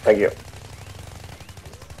 Thank you.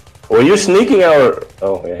 Were you sneaking our?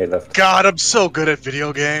 Oh, yeah, he left. God, I'm so good at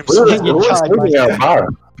video games. Who was sneaking our bar?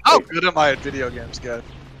 How good am I at video games, guys?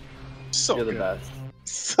 So You're the good. best.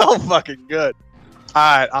 So fucking good.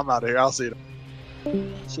 Alright, I'm out of here. I'll see you.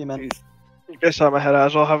 See you, man. Guess I'm ahead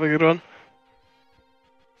as well. Have a good one.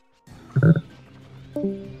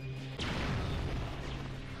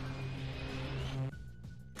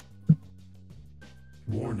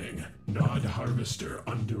 Warning, Nod Harvester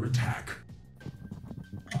under attack.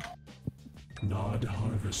 Nod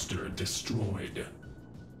Harvester destroyed.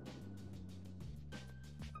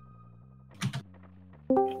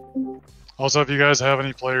 Also, if you guys have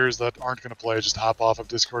any players that aren't going to play, just hop off of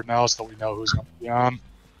Discord now so that we know who's going to be on.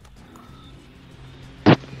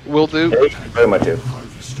 Will do. Very much.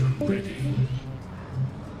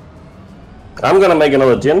 I'm gonna make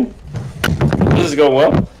another gin. This is going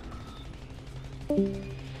well.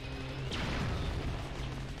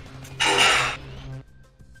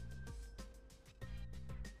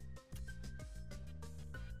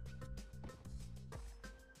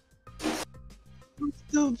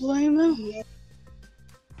 Don't blame him.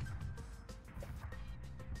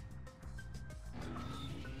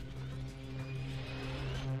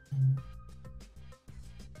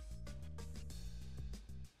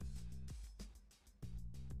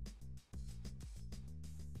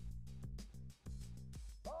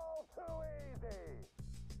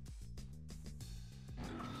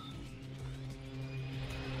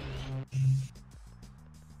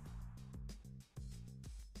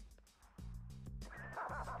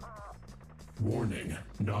 Warning,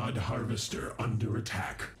 Nod Harvester under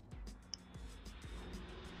attack.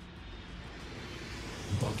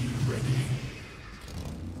 Buggy ready.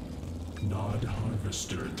 Nod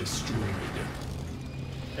harvester destroyed.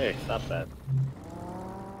 Hey, stop that.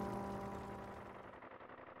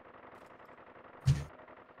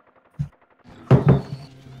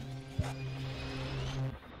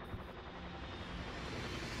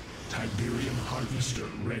 Tiberium harvester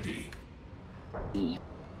ready.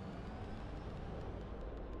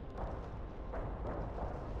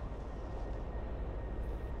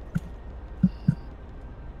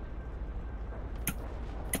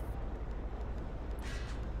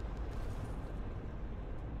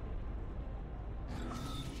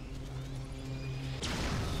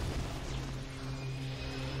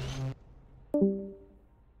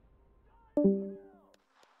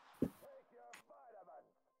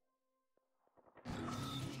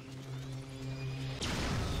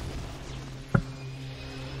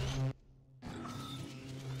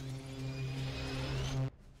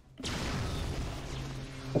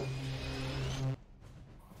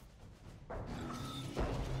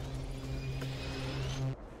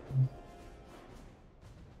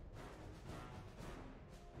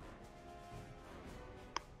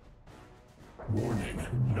 Warning,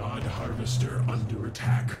 Nod harvester under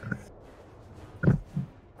attack.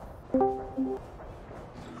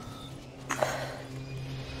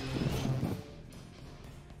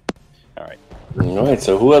 Alright. Alright,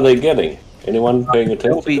 so who are they getting? Anyone paying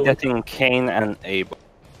attention? We'll be getting Kane and Abel.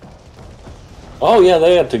 Oh yeah,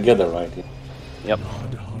 they are together, right? Yep.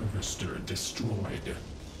 Nod harvester destroyed.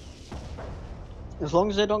 As long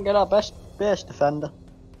as they don't get our base defender.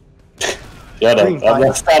 Yeah,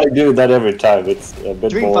 I'm starting doing that every time. It's a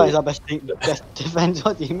bit Dreamfire is our best defense.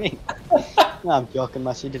 What do you mean? No, I'm joking,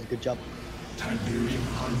 Massey did a good job. Tiberium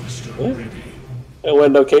harvester ready. It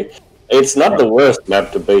went okay. It's not the worst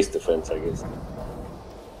map to base defense, I guess.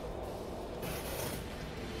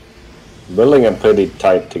 Building are pretty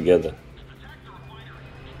tight together.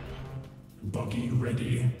 Buggy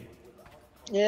ready.